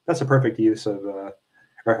 and that's a perfect use of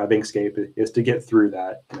Inkscape is to get through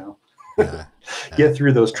that. Get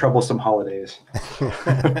through those troublesome holidays.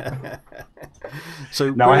 So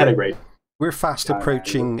no, I had a great. We're fast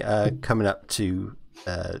approaching coming up to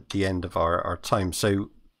the end of our time,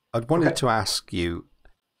 so I wanted to ask you,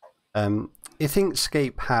 if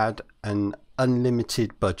Inkscape had an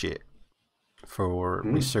unlimited budget for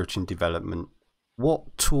research and development,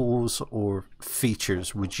 what tools or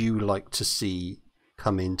features would you like to see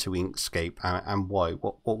come into Inkscape, and why?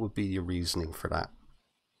 What would be your reasoning for that?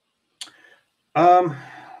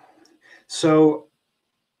 So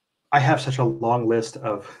I have such a long list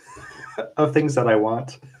of things that I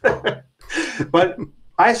want, but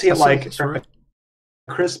I see it like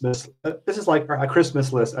Christmas. This is like a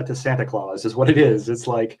Christmas list to Santa Claus is what it is. It's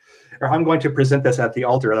like, I'm going to present this at the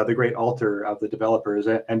altar, at the great altar of the developers,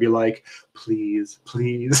 and be like, please,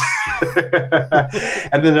 please.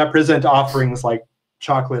 And then I present offerings like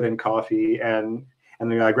chocolate and coffee and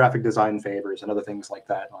graphic design favors and other things like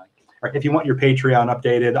that. Like, if you want your Patreon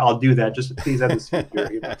updated, I'll do that. Just please add this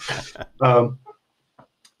feature.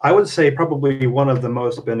 I would say probably one of the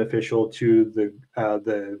most beneficial to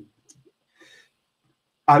the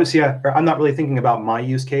obviously, I'm not really thinking about my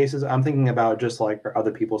use cases. I'm thinking about just like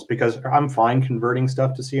other people's, because I'm fine converting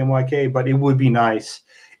stuff to CMYK, but it would be nice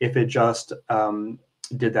if it just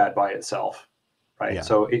did that by itself, right? Yeah.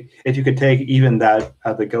 So if you could take even that,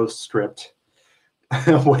 the Ghost script,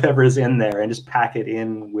 whatever is in there, and just pack it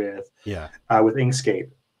in with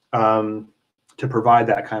Inkscape to provide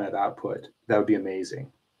that kind of output, that would be amazing.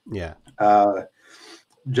 Yeah.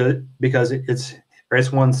 Just because it's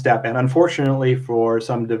one step, and unfortunately for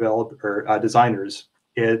some designers,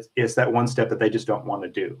 it's that one step that they just don't want to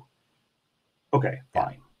do. Okay,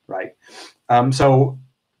 fine, right? So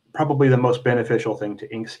probably the most beneficial thing to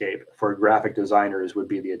Inkscape for graphic designers would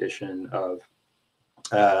be the addition of,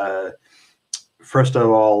 first of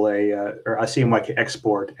all, a CMYK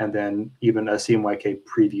export, and then even a CMYK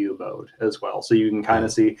preview mode as well. So you can kind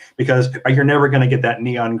of see, because you're never going to get that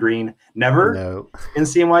neon green, never in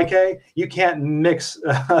CMYK. You can't mix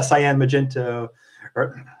cyan, magenta,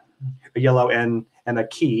 or a yellow and a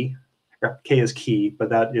key. K is key, but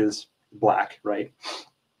that is black, right?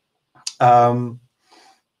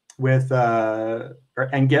 With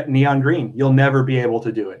and get neon green. You'll never be able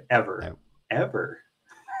to do it, ever, ever.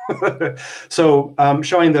 So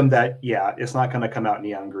showing them that, yeah, it's not going to come out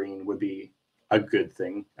neon green would be a good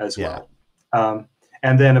thing as well.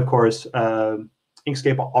 And then, of course,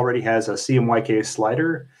 Inkscape already has a CMYK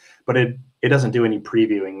slider, but it doesn't do any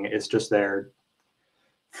previewing. It's just there.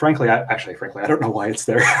 Frankly, I don't know why it's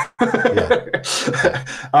there. It's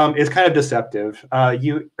kind of deceptive.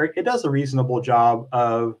 It does a reasonable job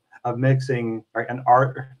of mixing an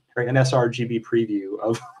sRGB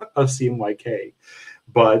preview of CMYK,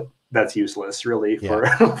 but that's useless really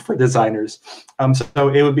for designers. So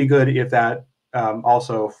it would be good if that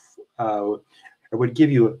also would give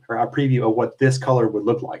you a preview of what this color would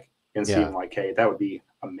look like in CMYK. That would be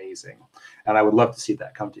amazing, and I would love to see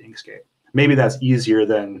that come to Inkscape. Maybe that's easier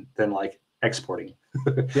than like exporting.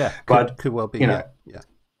 But could well be.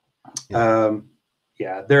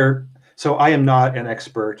 So I am not an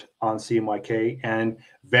expert on CMYK, and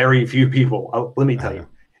very few people. Let me tell you,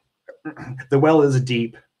 the well is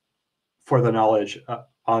deep for the knowledge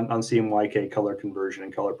on CMYK color conversion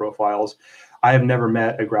and color profiles. I have never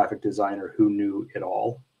met a graphic designer who knew it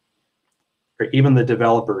all, or even the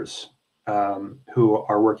developers who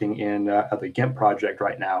are working in the GIMP project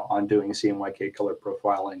right now on doing CMYK color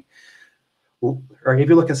profiling. Or if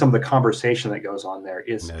you look at some of the conversation that goes on there,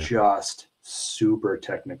 it's just super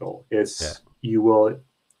technical. It's beyond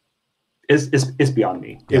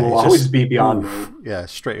me. It will always be beyond me. Yeah,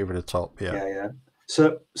 straight over the top.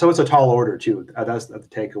 So it's a tall order too. That's the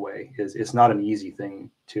takeaway. It's not an easy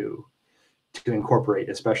thing to incorporate,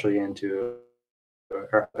 especially into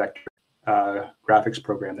a vector graphics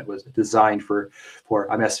program that was designed for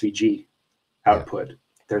SVG output.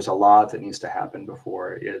 There's a lot that needs to happen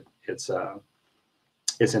before it's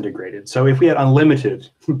integrated. So if we had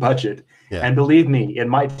unlimited budget, and believe me, it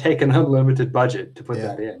might take an unlimited budget to put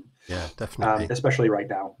that in. Yeah, definitely. Especially right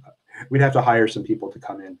now, we'd have to hire some people to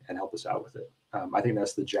come in and help us out with it. I think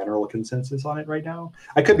that's the general consensus on it right now.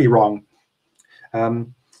 I could be wrong.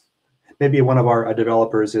 Maybe one of our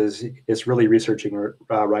developers is really researching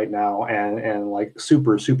right now, and like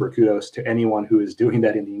super kudos to anyone who is doing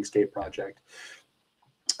that in the Inkscape project,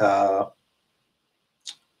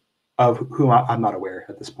 of whom I'm not aware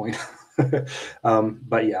at this point.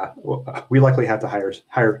 But yeah, we likely have to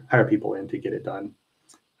hire people in to get it done.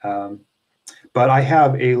 But I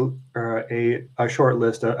have a short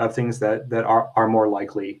list of things that are more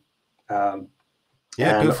likely. Go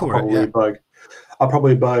for it. I'll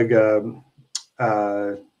probably bug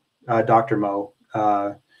Dr. Mo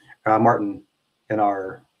Martin in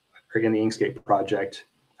the Inkscape project,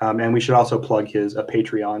 and we should also plug his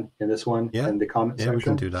Patreon in this one in the comment section. We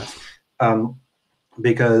can do that.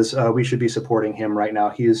 Because we should be supporting him right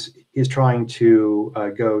now. He's trying to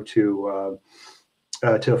go to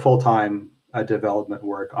full-time development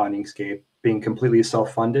work on Inkscape, being completely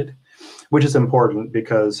self-funded, which is important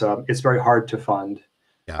because it's very hard to fund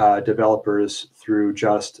developers through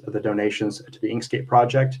just the donations to the Inkscape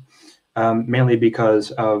project, mainly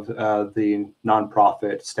because of the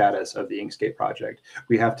nonprofit status of the Inkscape project.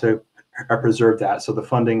 We have to preserve that. So the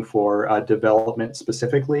funding for development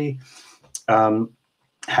specifically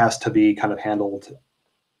has to be kind of handled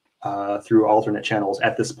through alternate channels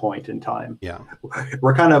at this point in time.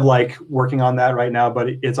 We're kind of like working on that right now, but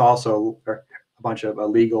it's also a bunch of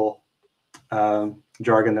legal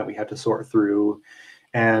jargon that we have to sort through.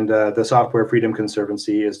 And the Software Freedom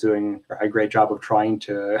Conservancy is doing a great job of trying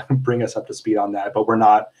to bring us up to speed on that, but we're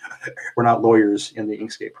not lawyers in the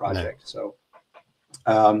Inkscape project. So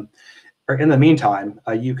in the meantime,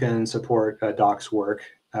 you can support Doc's work.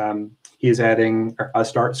 He is adding a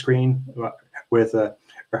start screen with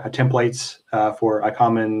templates for a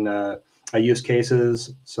common use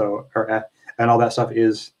cases. So and all that stuff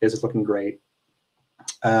is looking great.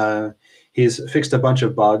 He's fixed a bunch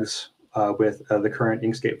of bugs with the current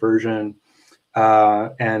Inkscape version,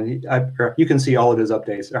 and you can see all of his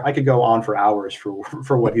updates. I could go on for hours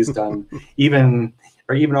for what he's done, even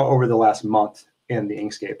over the last month in the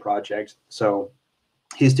Inkscape project. So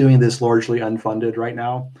he's doing this largely unfunded right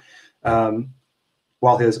now,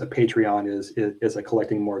 while his Patreon is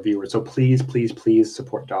collecting more viewers. So please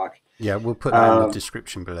support Doc. Yeah, we'll put that in the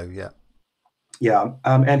description below.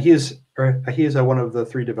 And he's one of the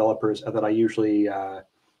 3 developers that I usually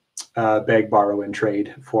beg, borrow, and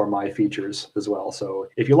trade for my features as well. So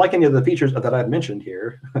if you like any of the features that I've mentioned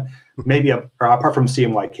here, maybe apart from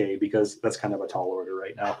CMYK, because that's kind of a tall order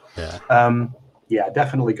right now.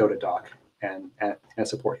 Definitely go to Doc and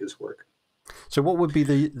support his work. So what would be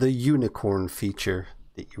the unicorn feature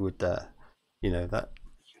that you would that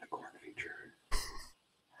unicorn feature?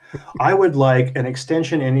 I would like an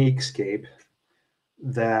extension in Inkscape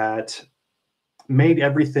that made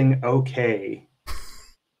everything okay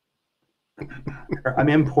I'm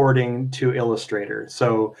importing to Illustrator.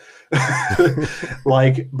 So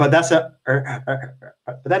like, but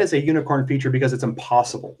that is a unicorn feature because it's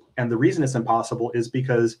impossible. And the reason it's impossible is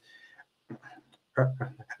because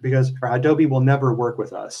Adobe will never work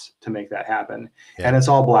with us to make that happen. Yeah. And it's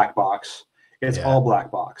all black box. It's Yeah. all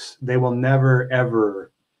black box. They will never,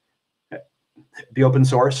 ever be open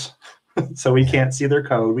source. So we can't see their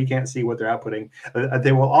code. We can't see what they're outputting.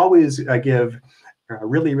 They will always give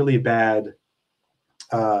really, really bad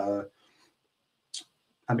error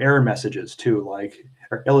messages too. Like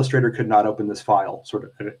Illustrator could not open this file, sort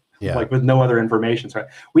of like with no other information. So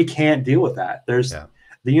we can't deal with that. There's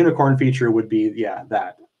the unicorn feature would be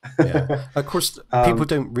that. Of course, people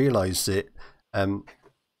don't realize that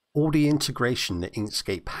all the integration that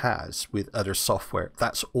Inkscape has with other software,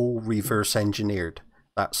 that's all reverse engineered.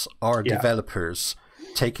 That's our developers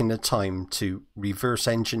taking the time to reverse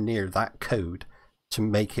engineer that code to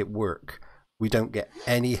make it work. We don't get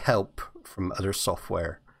any help from other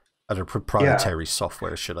software, other proprietary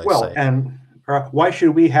software, should I say. Well, and why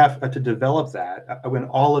should we have to develop that when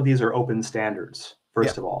all of these are open standards,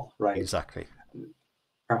 first of all, right? Exactly.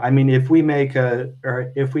 I mean, if we make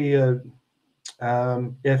Inkscape,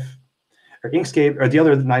 or the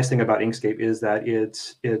other nice thing about Inkscape is that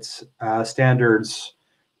it's standards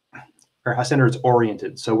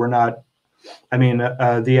oriented. So we're not. I mean,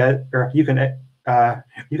 you can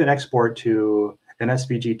export to an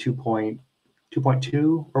SVG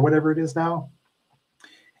 2.2 or whatever it is now,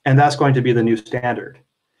 and that's going to be the new standard.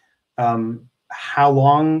 How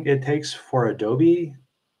long it takes for Adobe,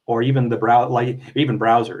 or even even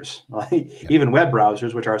browsers, even web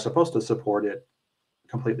browsers, which are supposed to support it,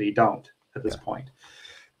 completely don't at this point.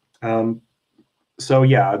 So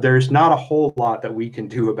yeah, there's not a whole lot that we can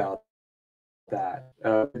do about that.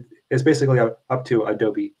 It's basically up to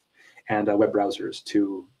Adobe and web browsers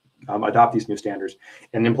to adopt these new standards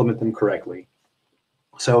and implement them correctly.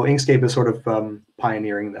 So Inkscape is sort of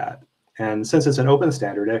pioneering that. And since it's an open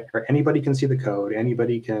standard, anybody can see the code,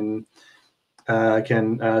 anybody can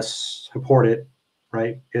support it,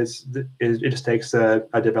 right? It just takes a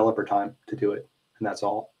developer time to do it, and that's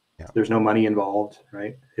all. There's no money involved,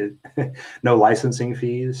 right? No licensing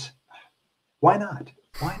fees. Why not?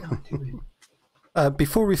 Why not do it?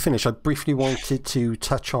 Before we finish, I briefly wanted to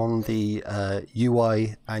touch on the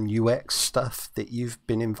UI and UX stuff that you've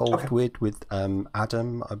been involved with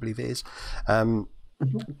Adam, I believe it is.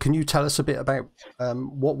 Can you tell us a bit about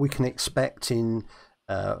what we can expect in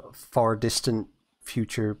far distant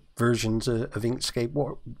future versions of Inkscape?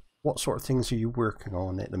 What sort of things are you working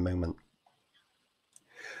on at the moment?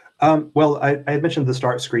 Well, I had mentioned the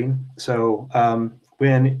start screen. So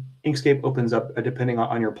when Inkscape opens up, depending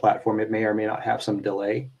on your platform, it may or may not have some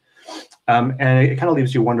delay. And it kind of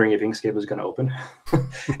leaves you wondering if Inkscape is going to open,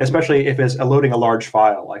 especially if it's loading a large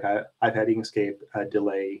file. Like I've had Inkscape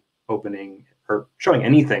delay opening or showing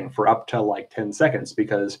anything for up to like 10 seconds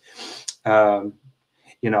because, I've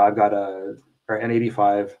got an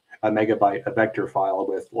 85 megabyte vector file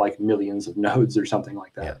with like millions of nodes or something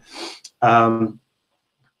like that. And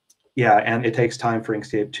it takes time for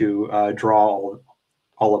Inkscape to draw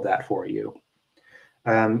all of that for you.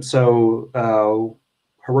 So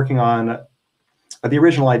we're working on, the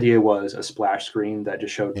original idea was a splash screen that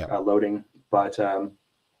just showed loading, but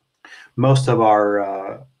most of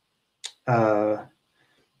our,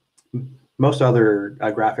 most other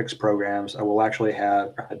graphics programs will actually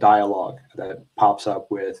have a dialog that pops up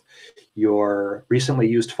with your recently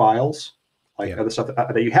used files, like other stuff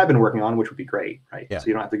that you have been working on, which would be great, right? So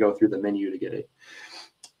you don't have to go through the menu to get it.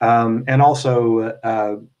 And also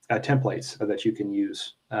templates that you can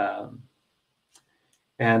use.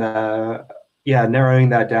 Narrowing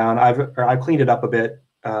that down, I've cleaned it up a bit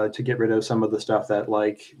to get rid of some of the stuff that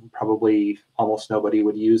like probably almost nobody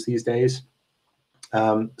would use these days.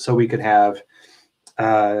 So we could have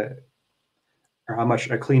a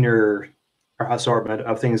cleaner assortment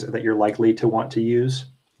of things that you're likely to want to use,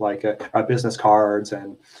 like business cards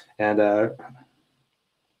and or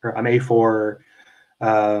I'm A4.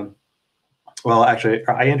 Well, actually,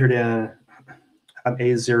 I entered in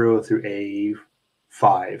A0 through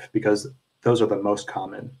A5 because those are the most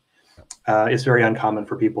common. It's very uncommon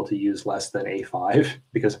for people to use less than A5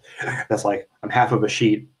 because that's like half of a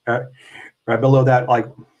sheet. Right below that, like,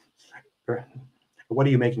 what are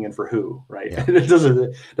you making it for who, right? It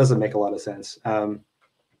doesn't make a lot of sense.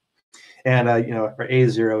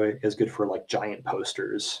 A0 is good for like giant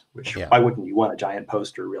posters, which why wouldn't you want a giant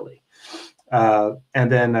poster really?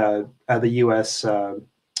 And then the US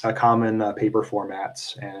common paper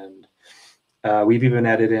formats, and we've even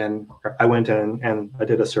added in. I went in and I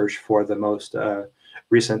did a search for the most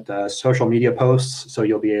recent social media posts. So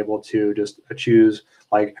you'll be able to just choose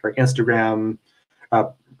like our Instagram,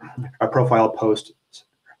 a profile post,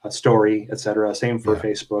 a story, etc. Same for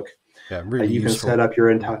Facebook. Yeah, really you useful. can set up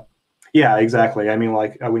your entire. Yeah, exactly. I mean,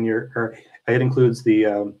 like when it includes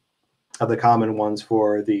the common ones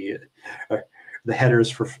for the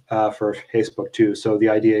headers for Facebook too. So the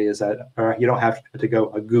idea is that you don't have to go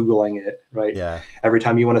Googling it, right? Yeah. Every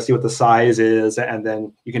time you want to see what the size is, and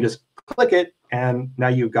then you can just click it, and now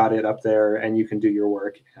you've got it up there, and you can do your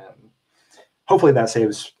work. And hopefully that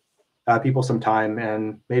saves people some time,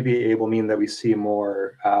 and maybe it will mean that we see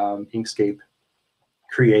more Inkscape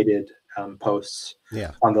created posts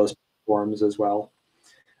on those forums as well.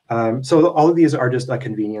 So all of these are just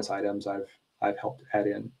convenience items I've helped add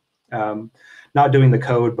in. Not doing the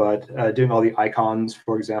code, but doing all the icons,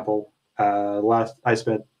 for example. I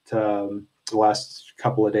spent the last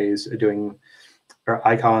couple of days doing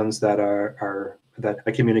icons that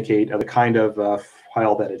that communicate the kind of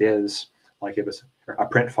file that it is. Like if it's a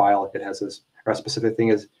print file, it has this or a specific thing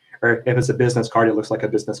is, or if it's a business card, it looks like a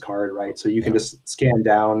business card, right? So you can just scan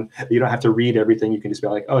down. You don't have to read everything. You can just be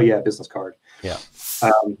like, oh yeah, business card. Yeah.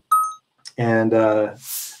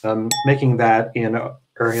 Making that in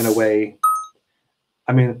a way.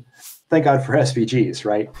 I mean, thank God for SVGs,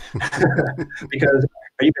 right? Because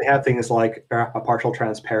you can have things like a partial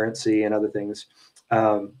transparency and other things.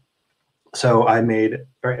 So I made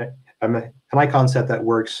an icon set that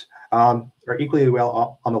works or equally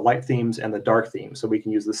well on the light themes and the dark themes. So we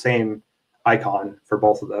can use the same icon for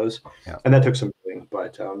both of those. Yeah. And that took some doing,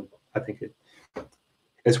 but I think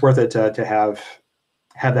it's worth it to have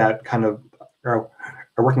that kind of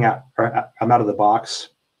working out I'm out of the box.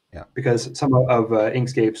 Yeah. Because some of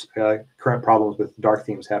Inkscape's current problems with dark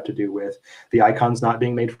themes have to do with the icons not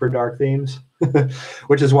being made for dark themes,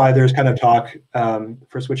 which is why there's kind of talk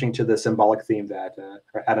for switching to the symbolic theme that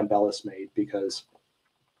Adam Bellis made, because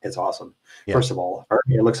it's awesome. Yeah. First of all,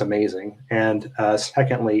 it looks amazing. And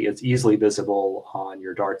secondly, it's easily visible on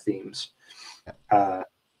your dark themes. Yeah.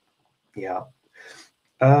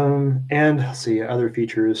 And let's see, other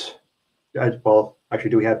features. Well, actually,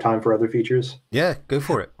 do we have time for other features? Yeah, go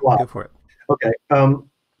for it. Wow. Go for it. Okay.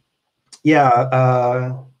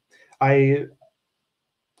 I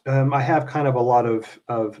have kind of a lot of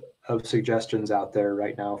suggestions out there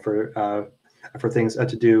right now for things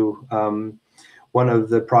to do. One of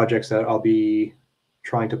the projects that I'll be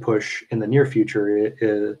trying to push in the near future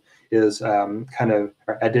is kind of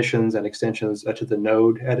additions and extensions to the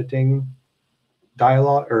node editing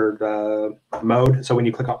dialog or mode. So when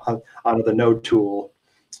you click on the node tool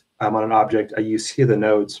on an object, you see the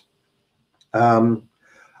nodes.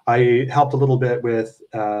 I helped a little bit with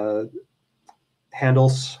handle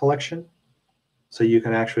selection, so you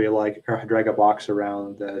can actually like drag a box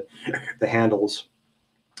around the handles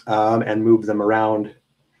and move them around.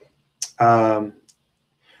 Sometimes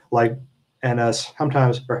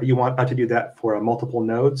you want to do that for multiple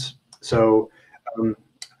nodes. So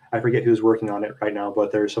I forget who's working on it right now,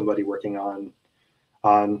 but there's somebody working on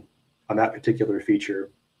that particular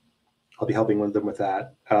feature. I'll be helping them with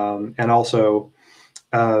that. And also,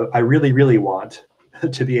 I really, really want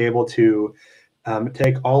to be able to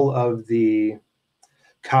take all of the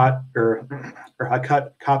cut,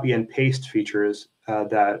 copy, and paste features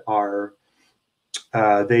that are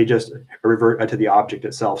they just revert to the object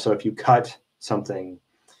itself. So if you cut something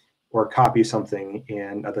or copy something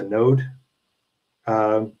in the node.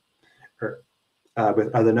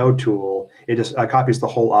 With the node tool, it just copies the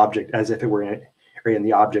whole object as if it were in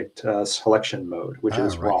the object selection mode, which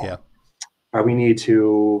is wrong. Yeah. We need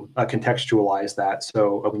to contextualize that.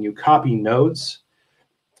 So when you copy nodes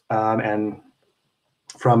and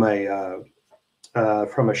from a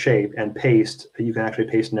shape and paste, you can actually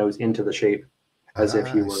paste nodes into the shape as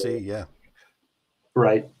if you were. See, yeah.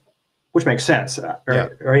 Right. Which makes sense. Or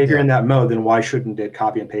if you're in that mode, then why shouldn't it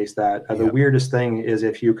copy and paste that? The weirdest thing is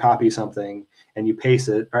if you copy something and you paste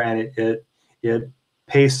it, and it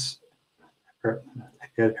pastes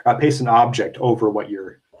an object over what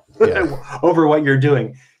you're over what you're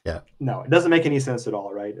doing. Yeah. No, it doesn't make any sense at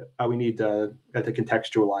all, right? We need to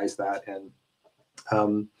contextualize that, and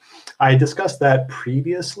I discussed that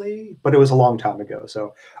previously, but it was a long time ago.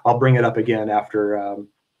 So I'll bring it up again after.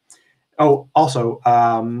 Also,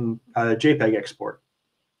 JPEG export.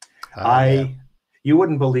 You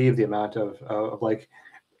wouldn't believe the amount of like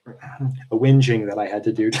whinging that I had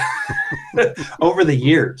to do over the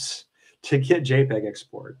years to get JPEG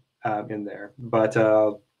export in there. But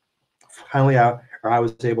finally, I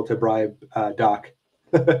was able to bribe Doc,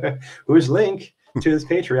 whose link to his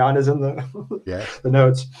Patreon is in the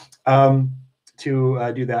notes, to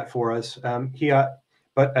do that for us.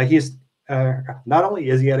 but he's not only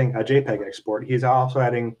is he adding a JPEG export, he's also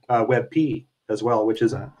adding WebP as well, which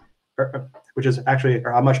is actually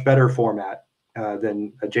a much better format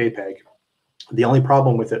than a JPEG. The only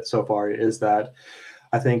problem with it so far is that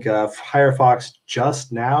I think Firefox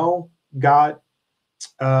just now got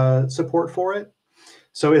support for it.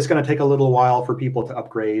 So it's going to take a little while for people to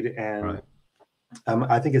upgrade. And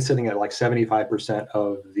I think it's sitting at like 75%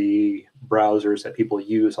 of the browsers that people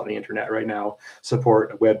use on the internet right now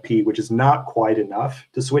support WebP, which is not quite enough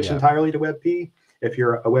to switch entirely to WebP if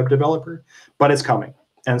you're a web developer, but it's coming.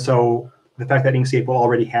 And so the fact that Inkscape will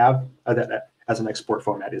already have that as an export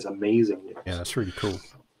format is amazing news. Yeah, that's really cool.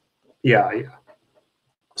 Yeah.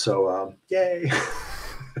 So, yay.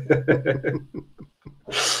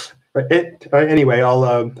 Anyway,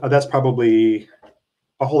 I'll that's probably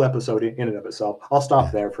a whole episode in and of itself. I'll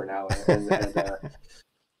stop there for now and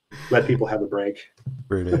let people have a break.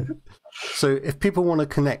 Brilliant. So if people want to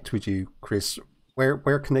connect with you, Chris,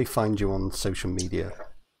 where can they find you on social media?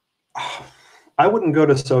 I wouldn't go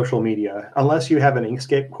to social media unless you have an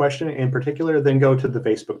Inkscape question in particular. Then go to the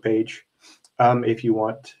Facebook page. If you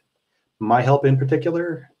want my help in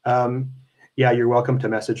particular, yeah, you're welcome to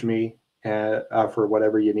message me for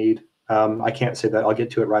whatever you need. I can't say that I'll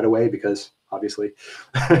get to it right away because obviously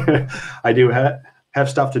I do have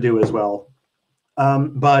stuff to do as well.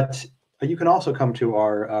 But you can also come to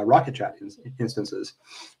our Rocket Chat instances,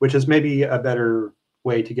 which is maybe a better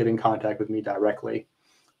way to get in contact with me directly.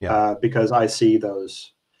 Yeah. Because I see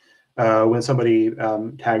those when somebody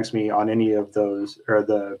tags me on any of those,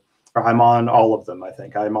 or I'm on all of them. I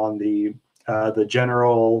think I'm on the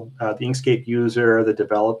general, the Inkscape user, the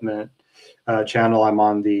development channel. I'm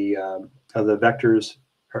on the vectors,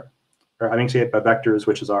 or Inkscape vectors,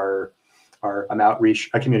 which is our outreach,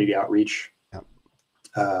 a community outreach,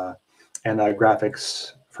 and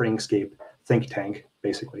graphics for Inkscape think tank,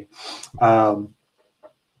 basically,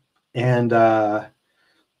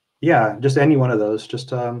 yeah, just any one of those.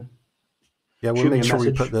 Just yeah, we'll make sure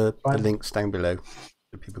we put the links down below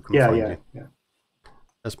so people can find you. Yeah.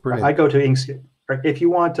 That's brilliant. I go to Inkscape. If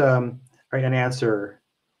you want an answer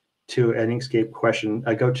to an Inkscape question,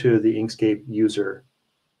 I go to the Inkscape user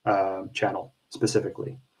channel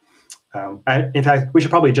specifically. In fact, we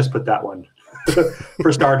should probably just put that one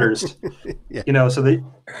for starters. Yeah. You know, so that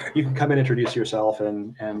you can come and introduce yourself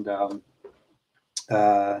and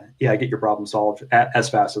yeah, get your problem solved as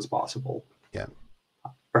fast as possible. Yeah.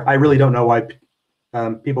 I really don't know why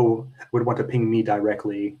people would want to ping me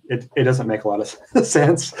directly. It doesn't make a lot of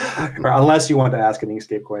sense, unless you want to ask an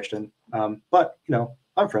Inkscape question. But you know,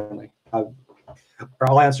 I'm friendly.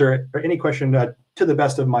 I'll answer any question to the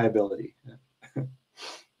best of my ability.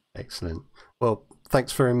 Excellent. Well,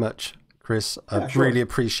 thanks very much, Chris. I've really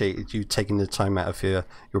appreciated you taking the time out of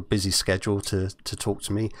your busy schedule to talk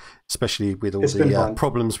to me, especially with all the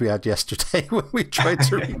problems we had yesterday when we tried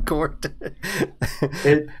to record.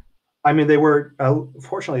 I mean, they were,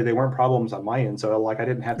 fortunately, they weren't problems on my end, so like I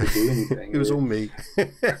didn't have to do anything. It was all me.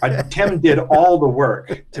 Tim did all the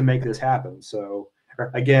work to make this happen. So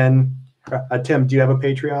again, Tim, do you have a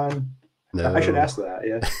Patreon? No. I should ask that.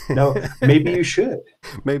 Yeah. No, maybe you should.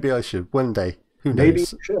 Maybe I should one day. Who knows? Maybe you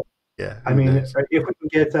should. Yeah. I mean, if we can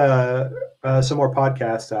get some more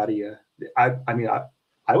podcasts out of you, I mean,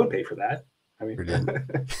 I would pay for that. I mean, brilliant.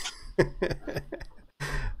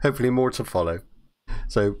 Hopefully more to follow.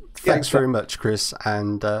 So thanks very much, Chris,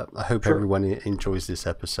 and I hope everyone enjoys this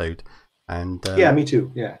episode. And yeah, me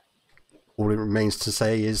too. Yeah. All it remains to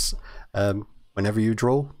say is, whenever you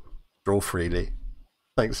draw freely.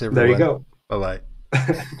 Thanks, everyone. There you go. Bye-bye.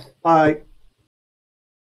 Bye.